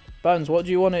 Burns, what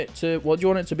do you want it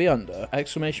to be under?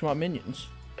 Exclamation mark minions.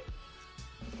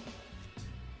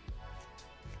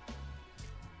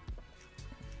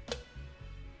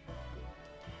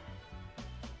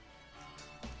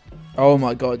 Oh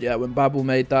my god, yeah, when Babel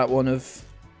made that one of...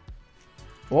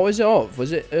 What was it of?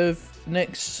 Was it of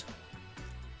Nick's...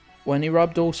 when he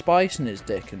rubbed all spice in his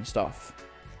dick and stuff?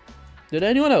 Did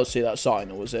anyone else see that sign,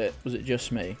 or was it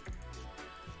just me?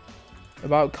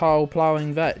 About Carl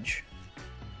ploughing veg.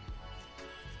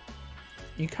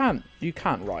 You can't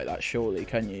write that, surely,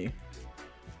 can you?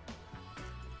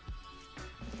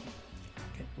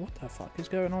 Okay, what the fuck is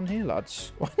going on here,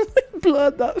 lads? Why did they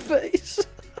blur that face?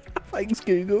 Thanks,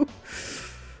 Google.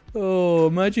 Oh,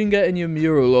 imagine getting your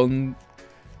mural on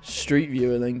Street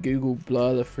View and then Google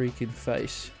blur the freaking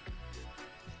face.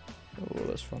 Oh,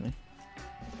 that's funny.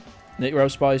 Nick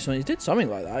rubbed spice on. He did something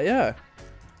like that, yeah.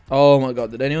 Oh my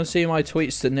god, did anyone see my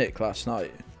tweets to Nick last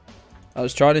night? I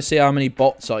was trying to see how many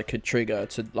bots I could trigger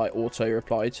to like auto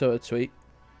reply to a tweet.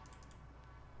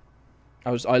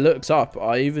 I looked up.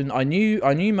 I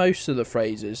knew most of the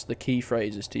phrases, the key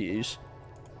phrases to use.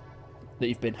 That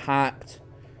you've been hacked,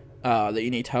 that you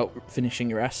need help finishing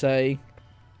your essay.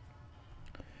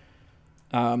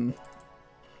 I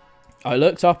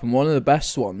looked up, and one of the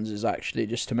best ones is actually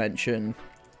just to mention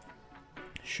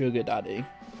Sugar Daddy.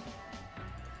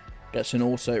 Gets an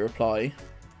auto reply.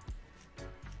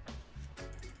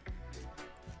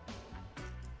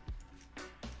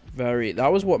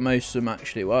 That was what most of them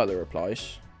actually were, the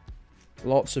replies.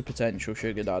 Lots of potential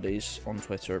sugar daddies on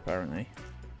Twitter, apparently.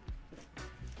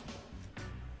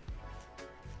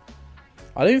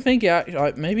 I don't think he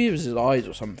actually... maybe it was his eyes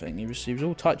or something. He was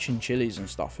all touching chilies and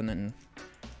stuff, and then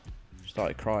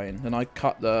started crying. Then I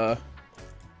cut the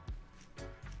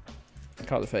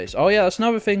face. Oh yeah, that's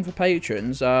another thing for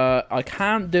patrons. I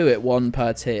can't do it one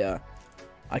per tier.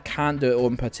 I can't do it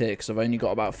one per tier because I've only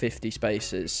got about 50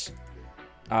 spaces.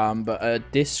 But a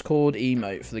Discord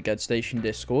emote for the Gedds Station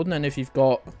Discord, and then if you've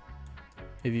got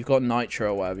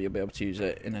Nitro or whatever, you'll be able to use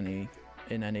it in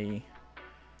any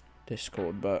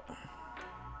Discord. But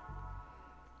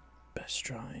best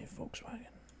drive Volkswagen.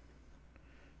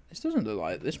 This doesn't look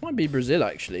like... This might be Brazil,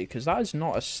 actually, because that is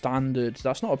not a standard...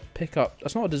 That's not a pickup...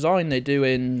 That's not a design they do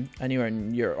in anywhere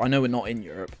in Europe. I know we're not in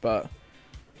Europe, but...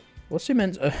 What's it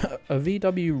meant? A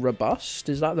VW Robust?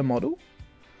 Is that the model?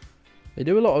 They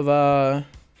do a lot of...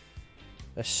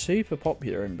 They're super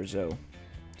popular in Brazil.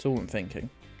 That's all I'm thinking.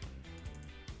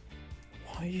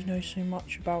 Why do you know so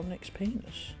much about Nick's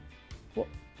penis? What?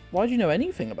 Why do you know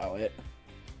anything about it?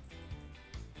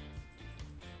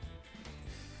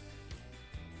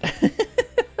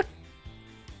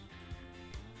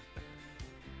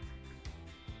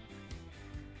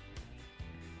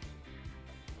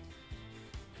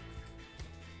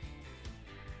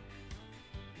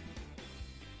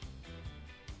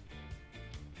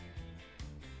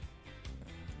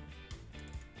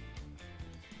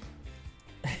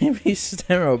 If he's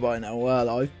sterile by now,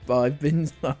 well, I've been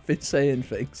saying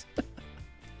things. No,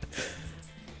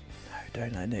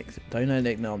 don't let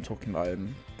Nick know I'm talking about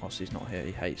him whilst he's not here.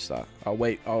 He hates that. I'll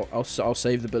wait. I'll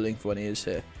save the bullying for when he is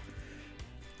here.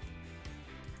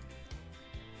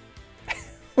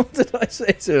 What did I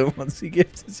say to him once he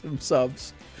gifted some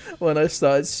subs when I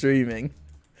started streaming?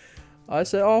 I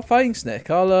said, "Oh, thanks, Nick.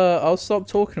 I'll stop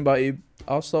talking about you.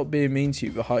 I'll stop being mean to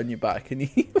you behind your back." And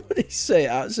what did he say?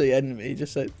 Actually, enemy. He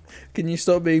just said, "Can you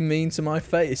stop being mean to my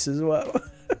face as well?"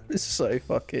 It's so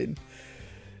fucking.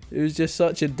 It was just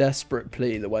such a desperate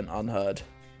plea that went unheard.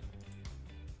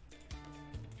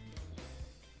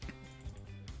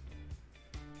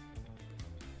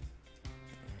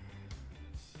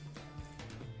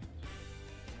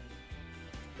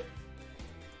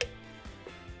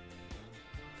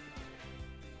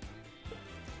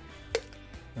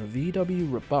 A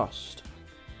VW Robust.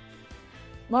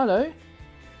 Milo?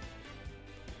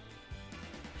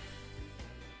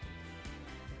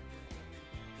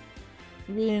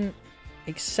 You're being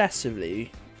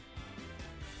excessively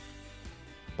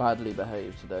badly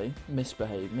behaved today.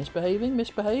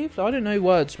 Misbehaved? I don't know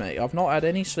words, mate. I've not had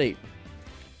any sleep.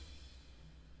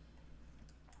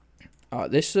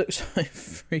 This looks like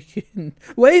freaking...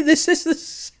 Wait, this is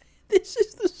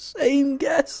the same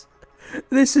guess.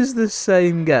 This is the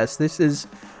same guess.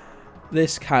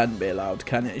 This can be allowed,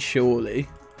 can it? Surely.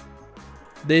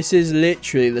 This is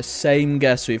literally the same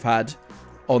guess we've had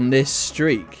on this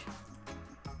streak.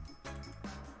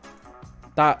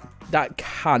 That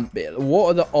can't be. What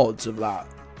are the odds of that?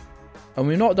 And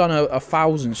we've not done a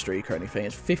 1,000 streak or anything.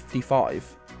 It's 55.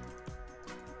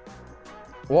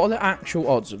 What are the actual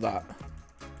odds of that?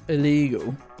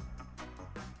 Illegal.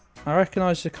 I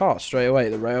recognise the car straight away,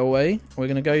 the railway. We're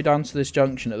going to go down to this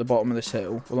junction at the bottom of this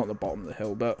hill. Well, not the bottom of the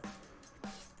hill, but...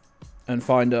 And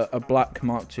find a black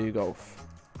Mark II Golf.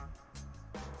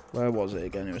 Where was it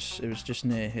again? It was just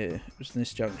near here. It was in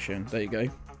this junction. There you go.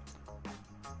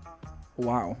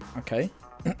 Wow. Okay.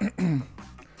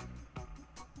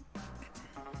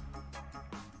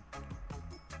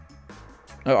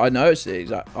 Oh, I know it's the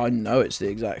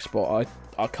exact spot.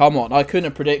 Come on. I couldn't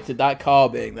have predicted that car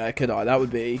being there, could I? That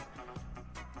would be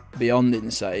beyond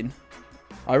insane.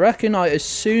 I recognise, as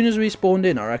soon as we spawned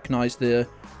in, I recognised the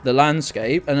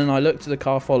landscape, and then I looked at the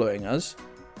car following us.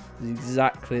 It's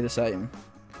exactly the same.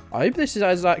 I hope this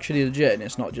is actually legit and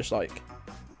it's not just like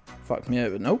fuck me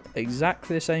over. Nope,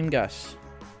 exactly the same guess.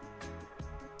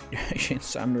 You're actually in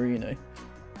San Marino.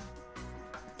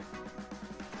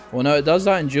 Well, no, it does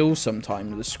that in Jules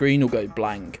sometimes. The screen will go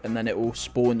blank and then it will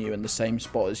spawn you in the same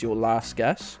spot as your last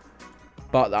guess.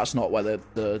 But that's not where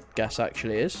the guess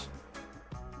actually is.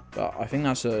 But I think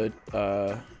that's a...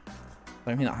 I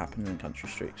don't think that happened in country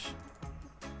streaks.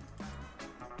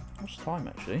 What's the time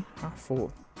actually?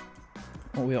 4:30.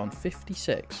 What are we on?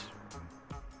 56.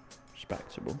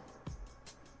 Respectable.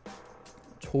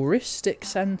 Touristic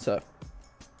centre.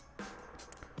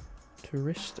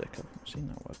 Touristic. I've not seen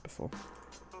that word before.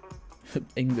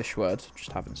 English word,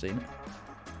 just haven't seen it.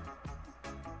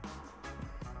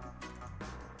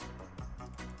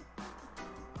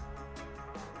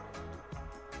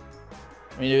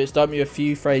 I mean, it's done me a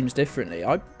few frames differently.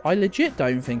 I legit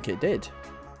don't think it did.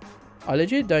 I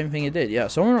legit don't think it did. Yeah,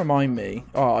 someone remind me.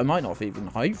 Oh, I might not have even,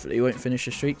 hopefully, won't finish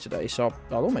the streak today, so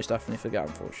I'll almost definitely forget,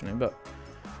 unfortunately. But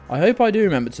I hope I do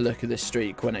remember to look at this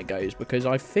streak when it goes, because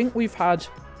I think we've had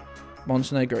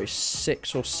Montenegro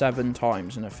 6 or 7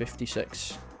 times in a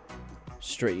 56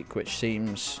 streak, which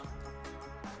seems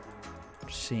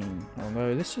obscene.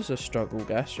 Although this is a struggle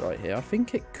guess right here. I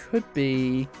think it could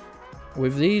be,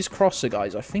 with these crosser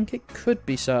guys, I think it could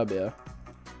be Serbia.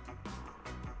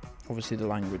 Obviously the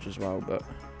language as well, but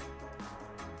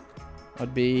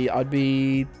I'd be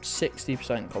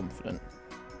 60% confident.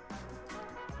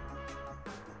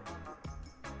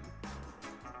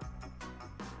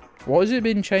 What has it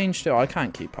been changed to? I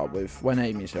can't keep up with. When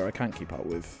Amy's here, I can't keep up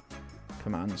with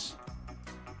commands.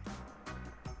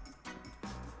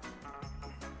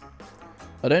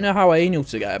 I don't know how anal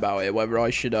to get about it, whether I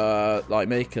should like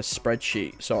make a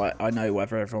spreadsheet so I know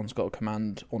whether everyone's got a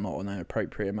command or not on an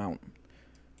appropriate amount.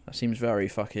 That seems very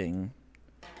fucking...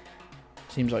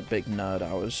 Seems like big nerd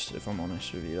hours, if I'm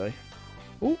honest with you, though.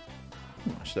 Ooh,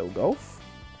 nice little golf.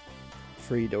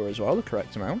 Frida as well, the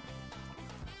correct amount.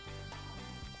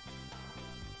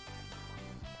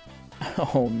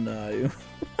 Oh no.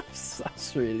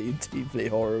 That's really deeply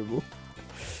horrible.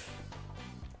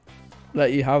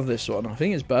 Let you have this one. I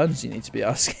think it's Burns you need to be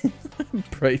asking.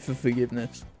 Pray for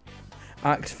forgiveness.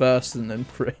 Act first and then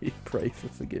pray for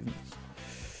forgiveness.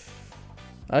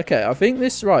 Okay, I think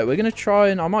this, right, we're going to try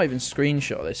and, I might even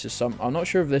screenshot this as some, I'm not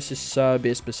sure if this is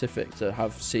Serbia specific to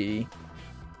have C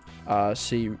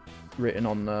written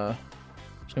on the,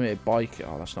 it's going to be a bike,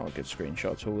 oh that's not a good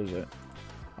screenshot at all, is it?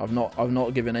 I've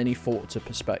not given any thought to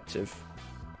perspective.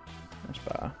 That's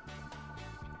better.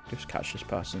 Just catch this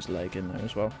person's leg in there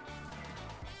as well.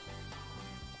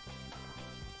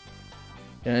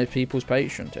 You know, people's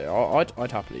patient here.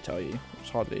 I'd happily tell you. It's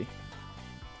hardly.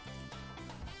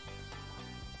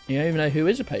 You don't even know who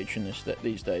is a patron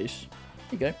these days.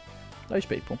 There you go. Those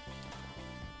people.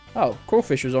 Oh,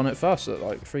 Crawfish was on it first.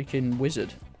 Like freaking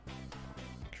wizard.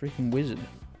 Freaking wizard.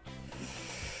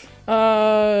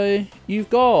 You've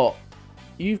got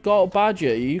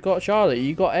Badger, you've got Charlie,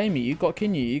 you've got Amy, you've got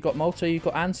Kinyu, you've got Malta, you've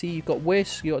got Auntie, you've got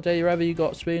Whisk, you've got Daily Rever, you've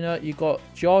got Spooner, you've got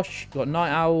Josh, you've got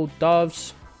Night Owl,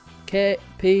 Doves, Kit,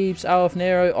 Peeves, Alf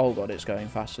Nero. Oh god, it's going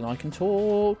faster than I can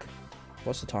talk.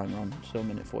 What's the timer on? Still a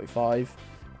minute 45.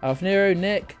 Alf Nero,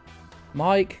 Nick,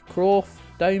 Mike, Croft,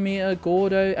 Dometer,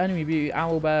 Gordo, Enemy Beauty,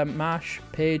 Owlbear, Mash,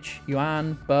 Pidge,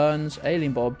 Yuan, Burns,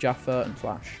 Alien Bob, Jaffa, and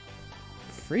Flash.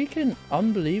 Freaking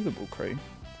unbelievable crew.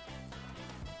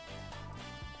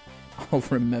 I'll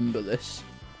remember this.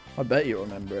 I bet you'll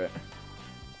remember it.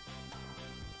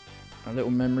 A little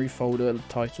memory folder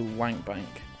titled Wank Bank.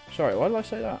 Sorry, why did I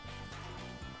say that?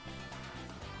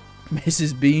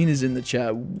 Mrs. Bean is in the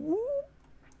chat. Woo!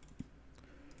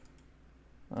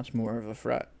 That's more of a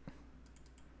threat.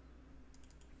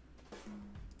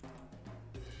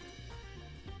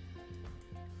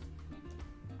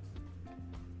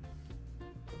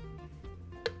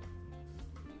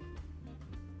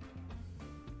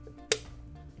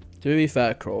 To be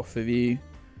fair, Croft, if you,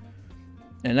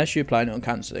 unless you're planning on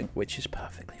cancelling, which is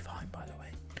perfectly fine, by the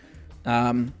way,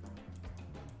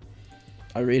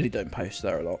 I really don't post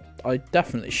there a lot. I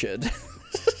definitely should.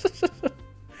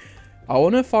 I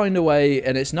want to find a way,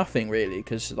 and it's nothing really,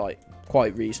 because like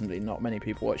quite reasonably, not many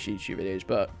people watch YouTube videos,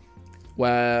 but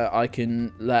where I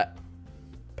can let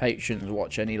patrons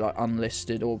watch any like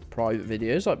unlisted or private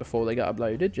videos like before they get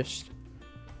uploaded. Just,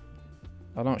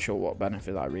 I'm not sure what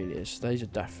benefit that really is. Those are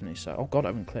definitely so. Oh god, I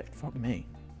haven't clicked. Fuck me.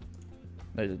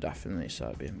 Those are definitely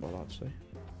Serbian bollards, though.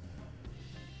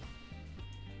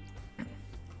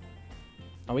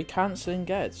 Are we cancelling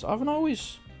Gedds?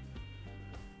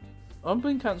 I've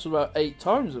been cancelled about 8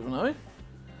 times, haven't I?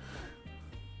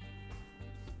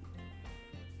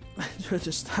 Just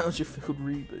nostalgia filled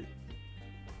reboot.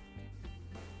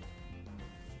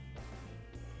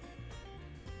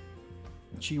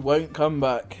 She won't come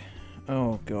back.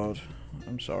 Oh god,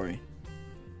 I'm sorry.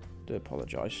 Do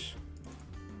apologise.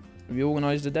 Have you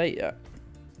organised a date yet?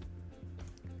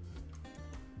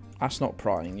 That's not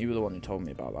prying. You were the one who told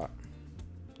me about that.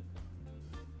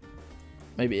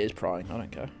 Maybe it is prying. I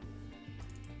don't care.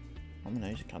 I'm a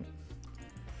nosy cunt.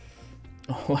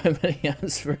 Oh, how many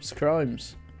hands for his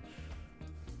crimes?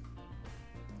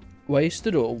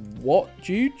 Wasted or what,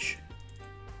 Juge?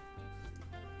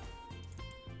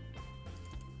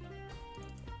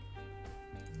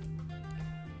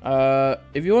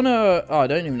 If you wanna, oh, I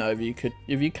don't even know if you could.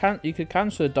 If you can't, you could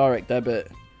cancel a direct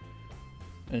debit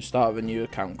and start a new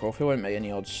account. Croft. It won't make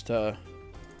any odds to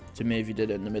me if you did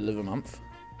it in the middle of a month.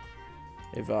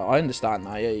 If I understand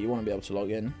that, yeah, you want to be able to log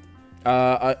in.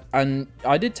 And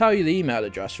I did tell you the email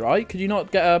address, right? Could you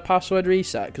not get a password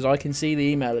reset? Because I can see the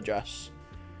email address.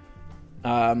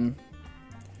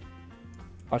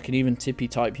 I can even tippy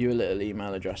type you a little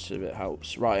email address if it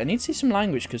helps. Right, I need to see some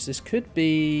language because this could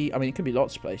be, I mean, it could be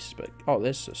lots of places, but, oh,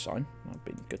 there's a sign. That'd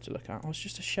be good to look at. Oh, it's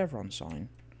just a chevron sign.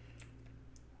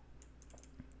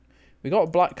 We got a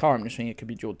black car, I'm just thinking it could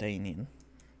be Jordanian.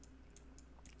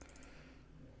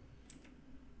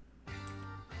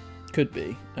 Could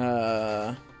be.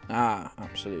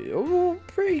 Absolutely. Oh,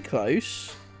 pretty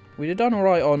close. We'd have done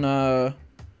alright on,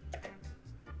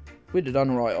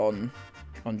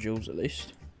 on Jules at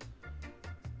least.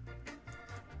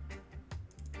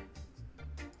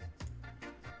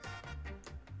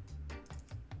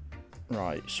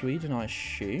 Right, Sweden, I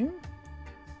assume.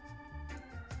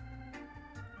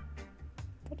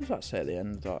 What does that say at the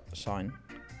end of that sign?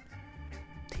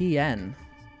 TN.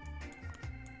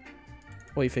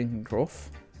 What are you thinking, Croft?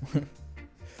 We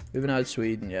haven't had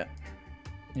Sweden yet.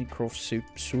 Need Croft's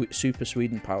super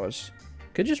Sweden powers.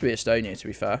 Could just be Estonia, to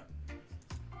be fair.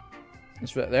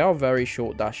 They are very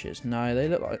short dashes. No, they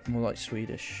look like more like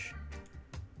Swedish.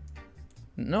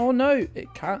 No, no,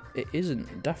 it can't. It isn't.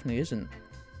 It definitely isn't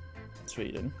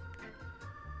Sweden.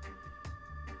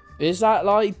 Is that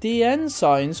like DN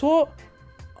signs? What?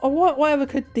 Oh, whatever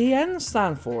could DN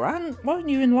stand for? And why don't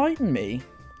you enlighten me?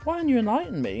 Why don't you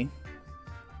enlighten me?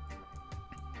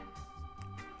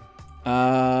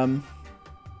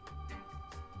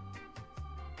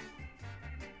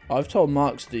 I've told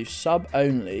Mark to do sub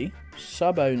only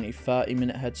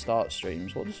 30-minute head start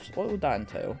streams. What would that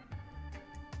entail?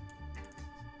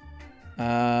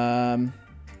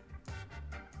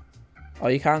 Oh,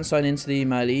 you can't sign into the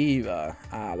email either.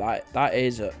 Ah, that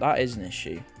is an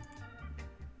issue.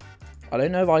 I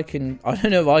don't know if I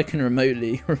can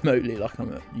remotely like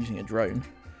I'm using a drone.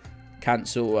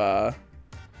 Cancel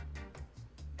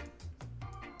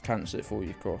it for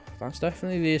you, Cross. That's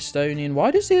definitely the Estonian.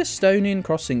 Why does the Estonian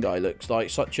crossing guy look like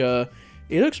such a...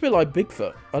 He looks a bit like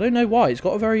Bigfoot. I don't know why. He's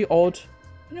got a very odd...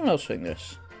 Anyone else think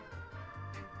this?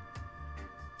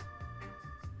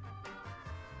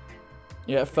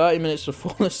 Yeah, 30 minutes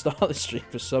before the start of the stream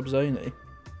for subs only.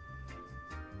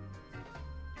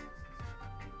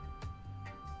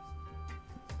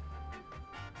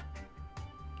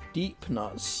 Deep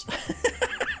nuts.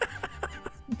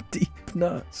 Deep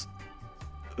nuts.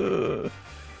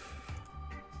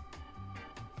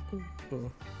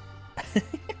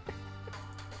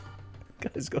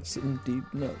 Guy's got some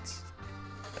deep nuts.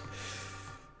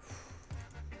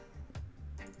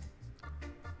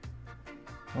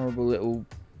 Horrible little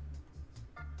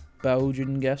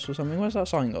Belgian guess or something. Where's that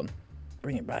sign gone?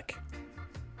 Bring it back.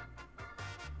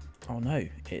 Oh no,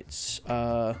 it's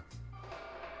the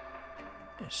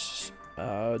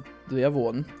other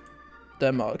one.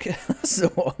 Denmark. That's the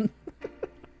one.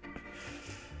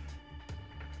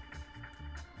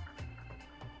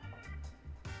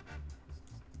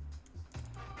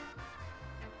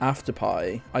 After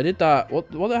Pie. I did that. What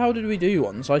the hell did we do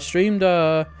once? I streamed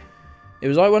it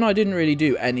was like when I didn't really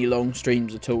do any long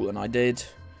streams at all, and I did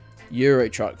Euro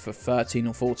Truck for 13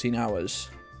 or 14 hours.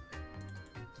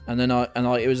 And then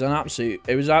it was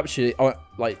actually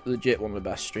like legit one of the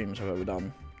best streams I've ever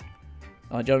done.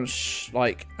 I just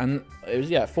like, and it was,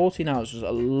 yeah, 14 hours was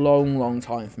a long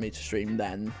time for me to stream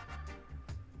then.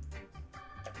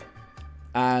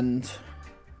 And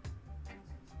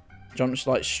jumped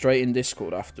like straight in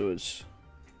Discord afterwards.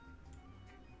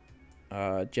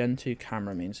 Gen 2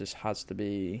 camera means this has to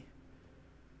be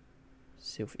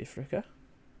South Africa.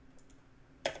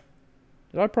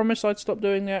 Did I promise I'd stop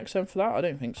doing the accent for that? I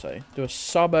don't think so. Do a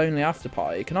sub only after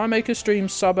party. Can I make a stream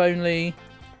sub only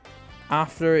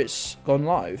after it's gone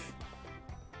live?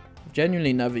 I've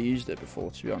genuinely never used it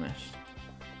before, to be honest.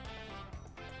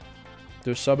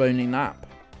 Do a sub only nap.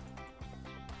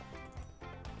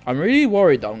 I'm really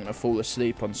worried that I'm going to fall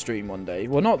asleep on stream one day.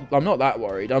 Well, I'm not that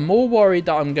worried. I'm more worried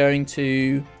that I'm going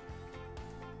to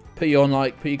put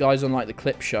you guys on like the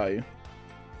clip show.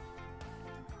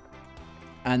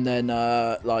 And then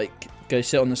like go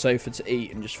sit on the sofa to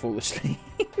eat and just fall asleep.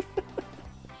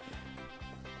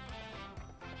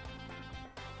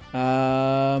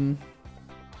 The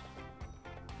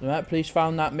police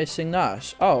found that missing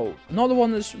nurse. Oh, not the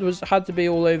one that had to be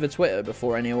all over Twitter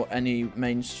before any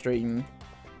mainstream.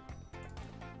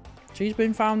 She's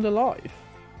been found alive.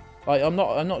 Like,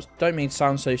 don't mean to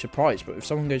sound so surprised, but if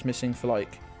someone goes missing for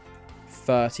like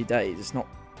 30 days, it's not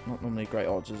normally great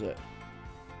odds, is it?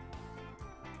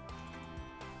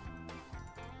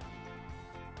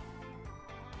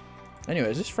 Anyway,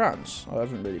 is this France? I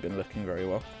haven't really been looking very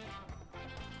well.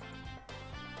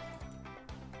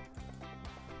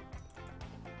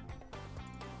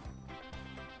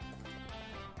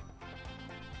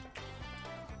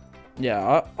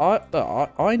 Yeah,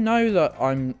 I know that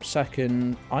I'm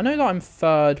second. I know that I'm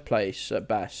third place at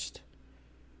best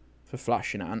for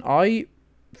flashing at, and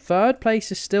third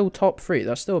place is still top 3.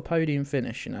 That's still a podium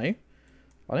finish, you know.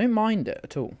 I don't mind it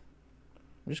at all.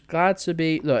 I'm just glad to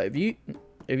be. Look,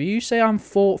 if you say I'm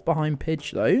 4th behind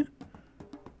Pidge though,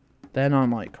 then I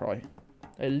might cry.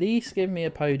 At least give me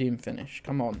a podium finish.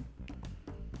 Come on.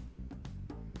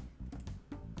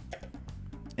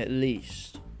 At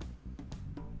least.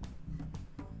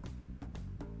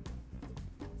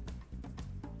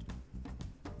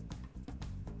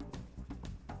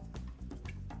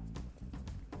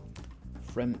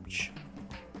 French.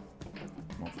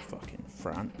 Motherfucking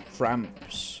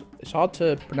Framps. It's hard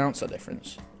to pronounce that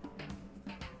difference.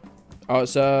 Oh,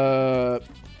 it's a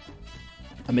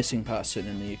missing person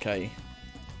in the UK.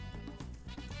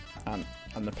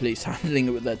 And the police handling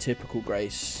it with their typical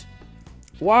grace.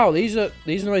 Wow, these are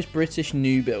the most British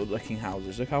new build looking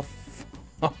houses. Look how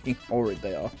fucking horrid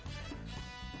they are.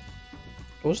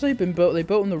 Also, they built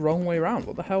them the wrong way around.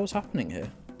 What the hell is happening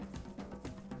here?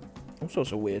 All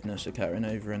sorts of weirdness occurring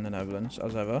over in the Netherlands,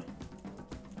 as ever.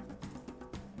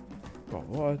 Oh,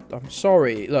 what? I'm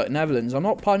sorry. Look, Netherlands. I'm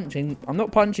not punching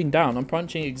down. I'm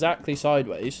punching exactly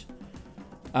sideways.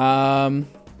 I'm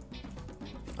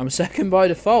second by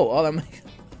default. Oh, that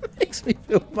makes me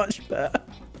feel much better.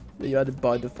 That you had it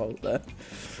by default there.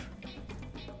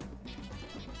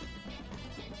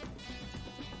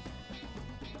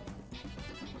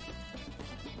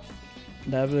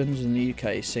 Netherlands and the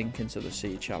UK sink into the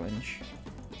sea challenge.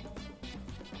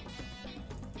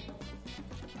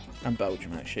 And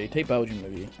Belgium, actually. Take Belgium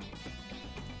with you.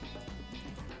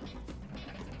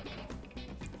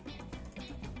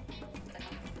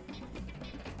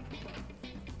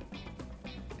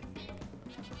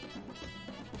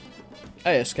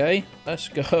 ASK, let's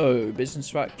go. Business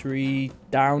Factory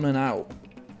down and out.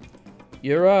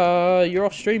 You're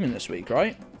off streaming this week,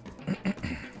 right?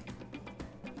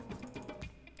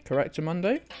 Correct to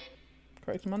Monday?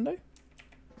 Correct to Monday?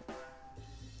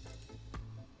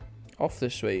 Off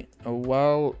this week. A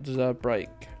well-deserved break.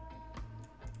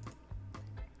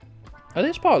 Oh,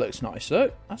 this part looks nice,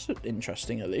 though. That's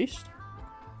interesting, at least.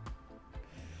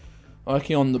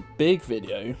 Working on the big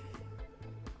video.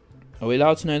 Are we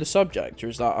allowed to know the subject, or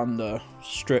is that under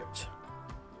strict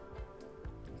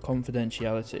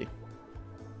confidentiality?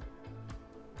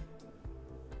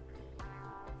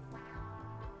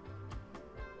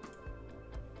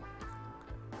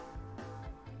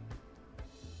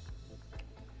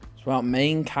 It's about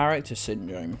main character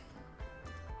syndrome.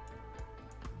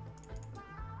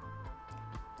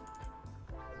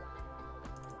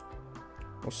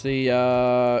 What's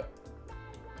the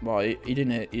well, you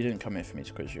didn't come here for me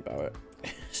to quiz you about it.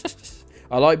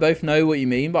 I both know what you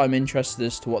mean, but I'm interested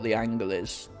as to what the angle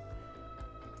is.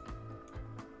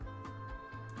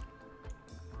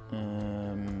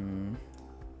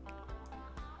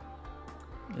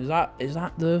 Is that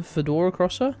the Fedora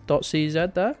crosser?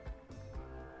 .cz there?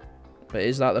 But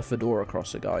is that the Fedora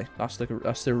crosser guy? That's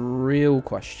the real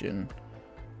question.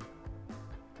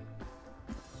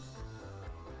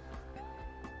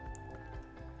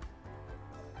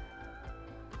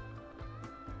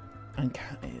 And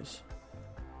cat is.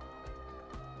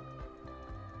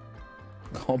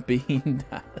 God, Bean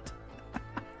Dad.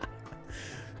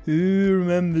 Who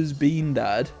remembers Bean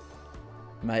Dad?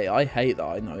 Mate, I hate that.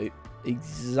 I know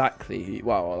exactly who,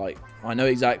 well, I know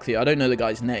exactly, I don't know the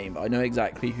guy's name, but I know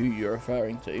exactly who you're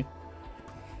referring to.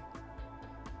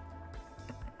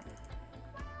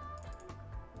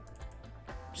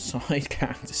 Side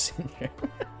character syndrome.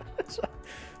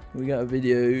 We got a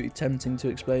video attempting to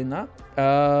explain that.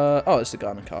 Oh, it's the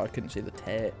guy in the car. I couldn't see the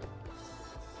tape.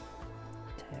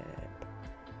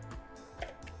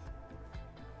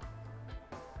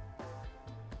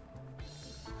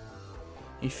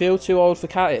 You feel too old for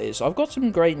cat ears? I've got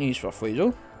some great news for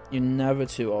Friedel. You're never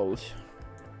too old.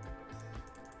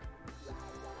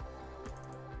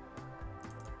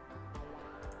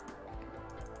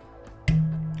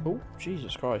 Oh,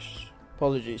 Jesus Christ.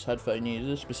 Apologies, headphone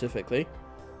users specifically.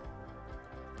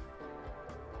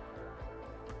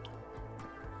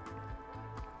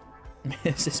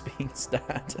 Mrs. Bean's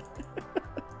dad.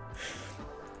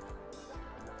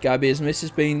 Gabby, has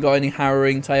Mrs. Bean got any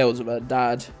harrowing tales of her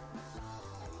dad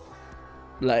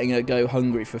letting her go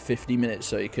hungry for 50 minutes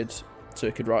so he could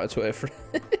write a Twitter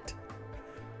thread?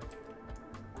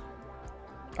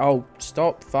 Oh,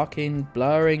 stop fucking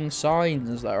blurring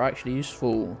signs that are actually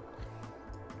useful.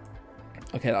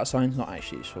 Okay, that sign's not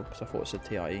actually useful because I thought it said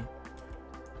TIE. It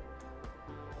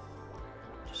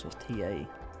just says TA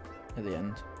at the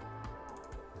end.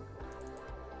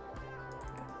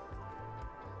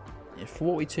 You're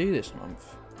 42 this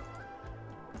month.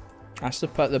 That's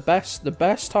the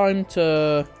best time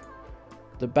to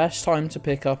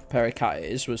pick up a pair of cat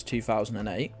ears was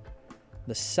 2008.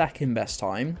 The second best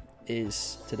time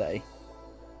is today.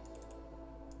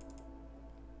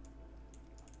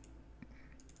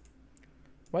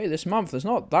 Wait, this month? There's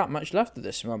not that much left of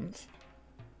this month.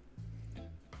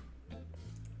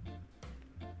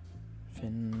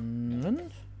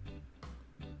 Finland?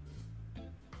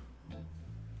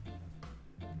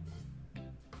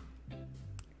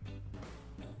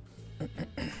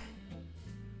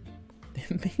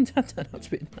 Bean Dad turned out to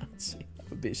be a Nazi. That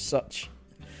would be such...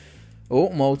 Oh,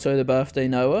 Molto the birthday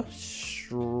Noah.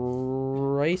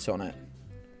 Straight on it.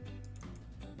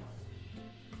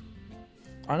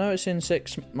 I know it's in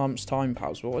 6 months' time,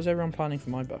 pals, but what is everyone planning for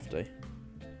my birthday?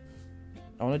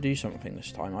 I want to do something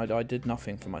this time. I did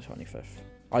nothing for my 25th.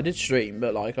 I did stream,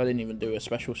 but like I didn't even do a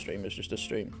special stream. It was just a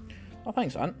stream. Oh,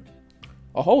 thanks, Ant.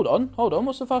 Oh, hold on.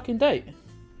 What's the fucking date?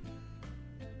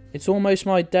 It's almost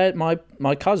my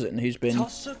cousin who's been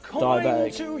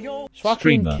diabetic. Is fucking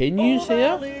Streamer. Kinyu's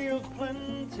here?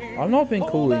 I've not been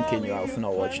calling Kinyu out for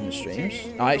not watching the streams.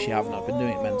 I actually haven't. I've been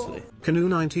doing it mentally.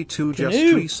 Canoe92 just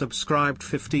Canoe. resubscribed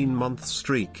 15-month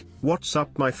streak. What's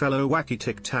up, my fellow wacky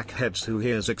tic-tac heads who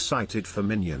here's excited for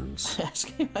minions?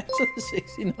 Asking back to the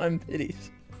 69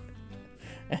 biddies.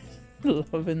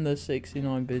 Loving the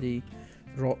 69 biddy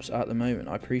drops at the moment.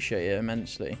 I appreciate it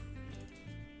immensely.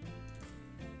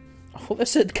 I thought they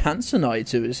said Cancer Night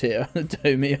who was here.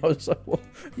 Domi, I was like, what?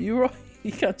 You right?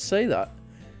 You can't say that.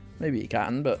 Maybe you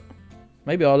can, but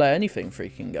maybe I'll let anything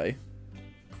freaking go.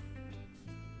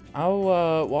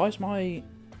 Oh, why is my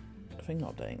thing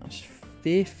not updating? That's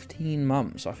 15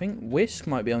 months. I think Whisk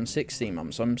might be on 16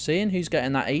 months. I'm seeing who's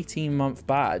getting that 18-month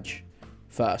badge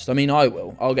first. I mean, I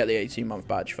will. I'll get the 18-month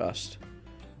badge first.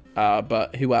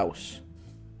 But who else?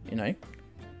 You know?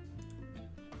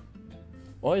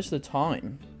 What is the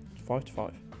time? 5 to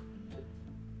 5.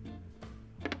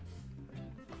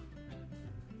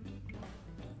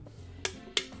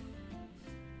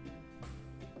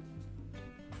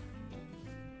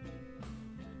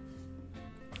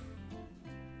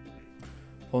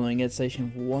 Following Gedds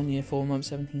station for 1 year, 4 months,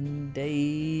 17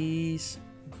 days.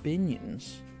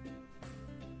 Binions.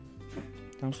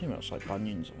 Sounds too much like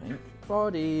bunions, I think.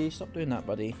 Buddy, stop doing that,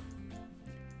 buddy.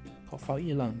 Cough out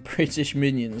your lung. British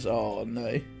minions. Oh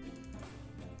no.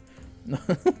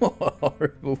 What a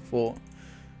horrible thought.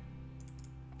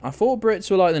 I thought Brits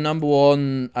were like the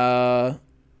 #1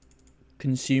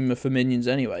 consumer for minions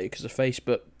anyway, because of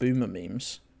Facebook boomer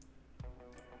memes.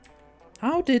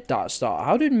 How did that start?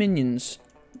 How did minions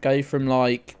go from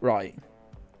like... Right.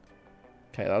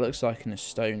 Okay, that looks like an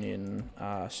Estonian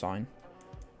sign.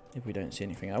 If we don't see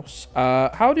anything else.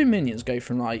 How do minions go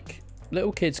from like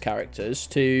little kids characters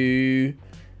to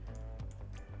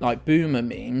like boomer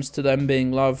memes to them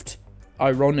being loved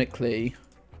ironically?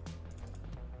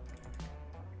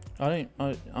 I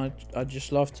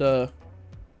just love to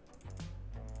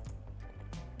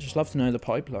know the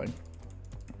pipeline.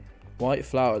 White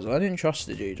flowers. I didn't trust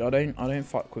the dude. I don't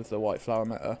fuck with the white flower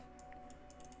meta.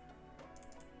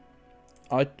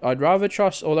 I'd rather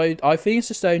trust, although I think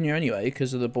it's Estonia anyway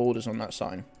because of the borders on that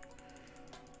sign.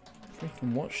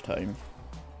 Freaking watch time.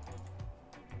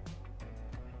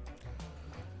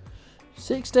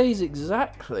 6 days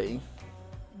exactly.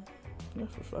 Yeah,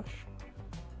 for flash.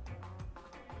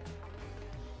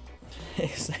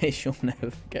 6 days you'll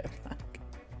never get back.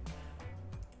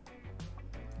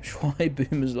 Why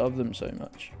boomers love them so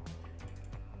much.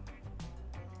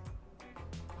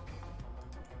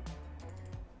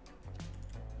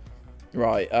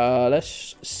 Right,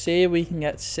 let's see if we can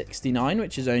get 69,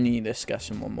 which is only this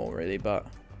guessing one more really, but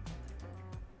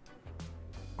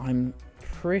I'm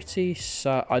pretty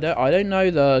I don't know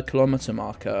the kilometer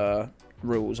marker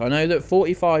rules. I know that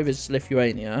 45 is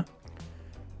Lithuania.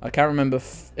 I can't remember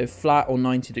if flat or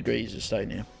 90 degrees is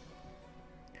Estonia.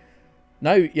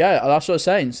 No, yeah, that's what I'm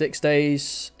saying. 6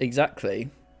 days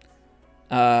exactly.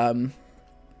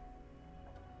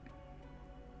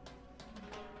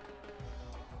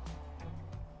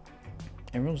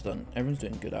 Everyone's doing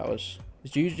good hours.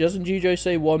 Doesn't Jujo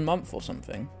say 1 month or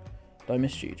something? Did I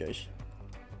miss Jujo's?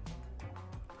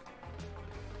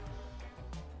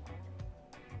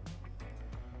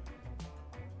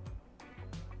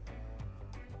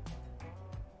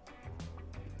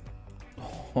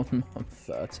 Oh, 1 month,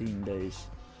 13 days.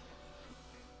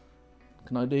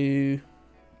 Can I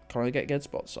get Gedds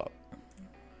spots up?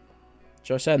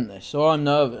 Should I send this? Oh, I'm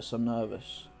nervous. I'm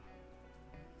nervous.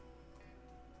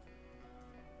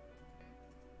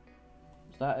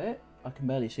 Is that it? I can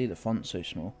barely see the font so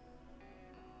small.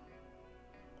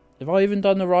 Have I even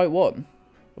done the right one?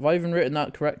 Have I even written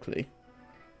that correctly?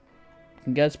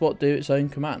 Can Geddsbot do its own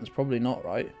commands? Probably not,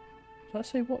 right? Does that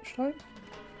say watch time?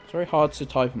 It's very hard to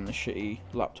type on the shitty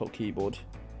laptop keyboard.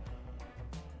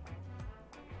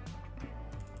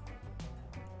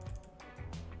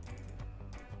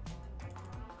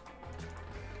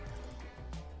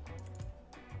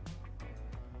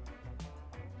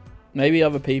 Maybe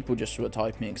other people just were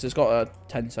typing it because it's got a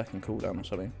 10-second cooldown or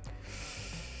something.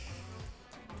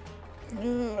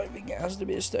 I think it has to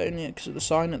be Estonia because of the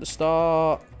sign at the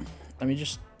start. Let me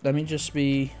just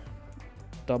be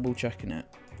double checking it.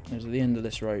 It's at the end of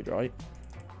this road, right?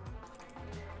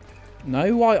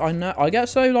 No, why? I get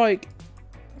so like,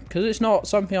 because it's not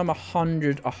something I'm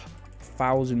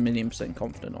 1,000,000,000%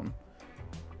 confident on.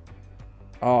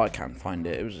 Oh, I can't find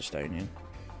it. It was Estonian.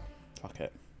 Fuck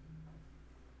it.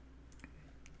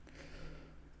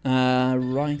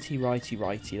 Righty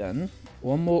then.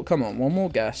 One more, come on, one more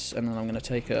guess, and then I'm going to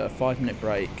take a 5-minute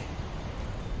break.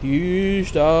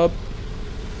 Used up.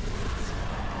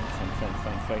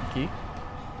 Thank you.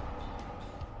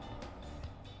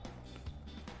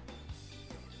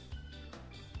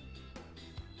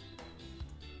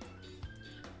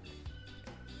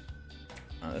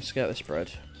 Let's get this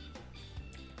bread.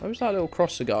 Where was that little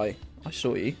crosser guy? I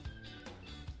saw you.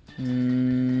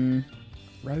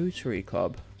 Rotary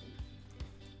Club.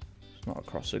 It's not a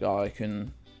crosser guy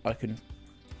I can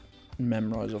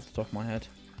memorize off the top of my head.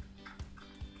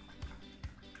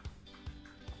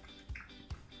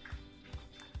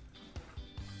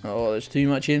 Oh, there's too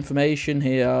much information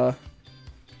here.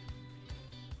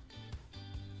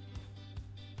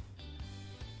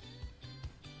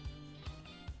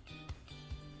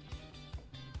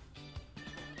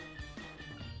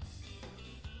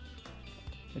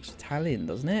 Looks Italian,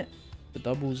 doesn't it? The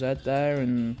double Z there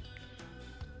and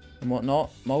whatnot.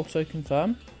 Molto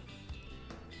confirm.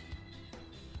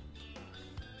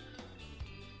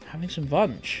 Having some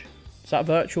lunch. Is that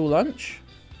virtual lunch?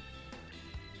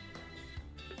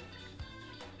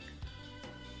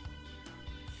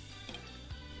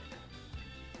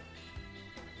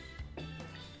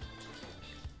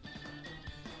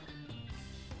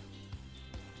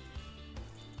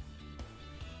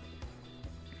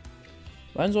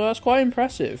 Lenzo, that's quite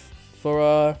impressive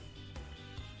for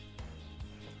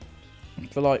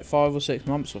like 5 or 6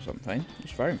 months or something.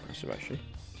 It's very impressive actually.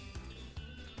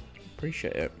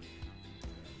 Appreciate it.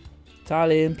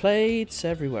 Italian plates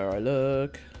everywhere I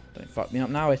look. Don't fuck me up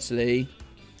now, Italy.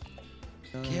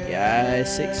 Yeah,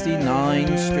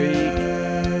 69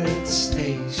 Street.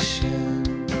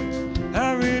 Station.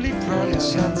 I really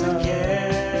promise not to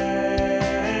get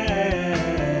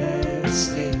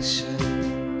station.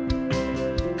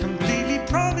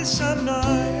 Promise I'm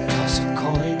not. Toss a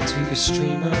coin to your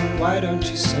streamer. Why don't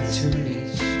you sub to me?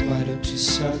 Why don't you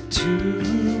sub to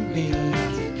me?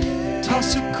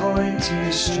 Toss a coin to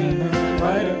your streamer.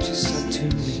 Why don't you sub to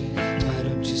me? Why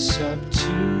don't you sub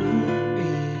to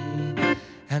me?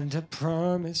 And I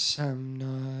promise I'm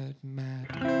not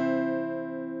mad.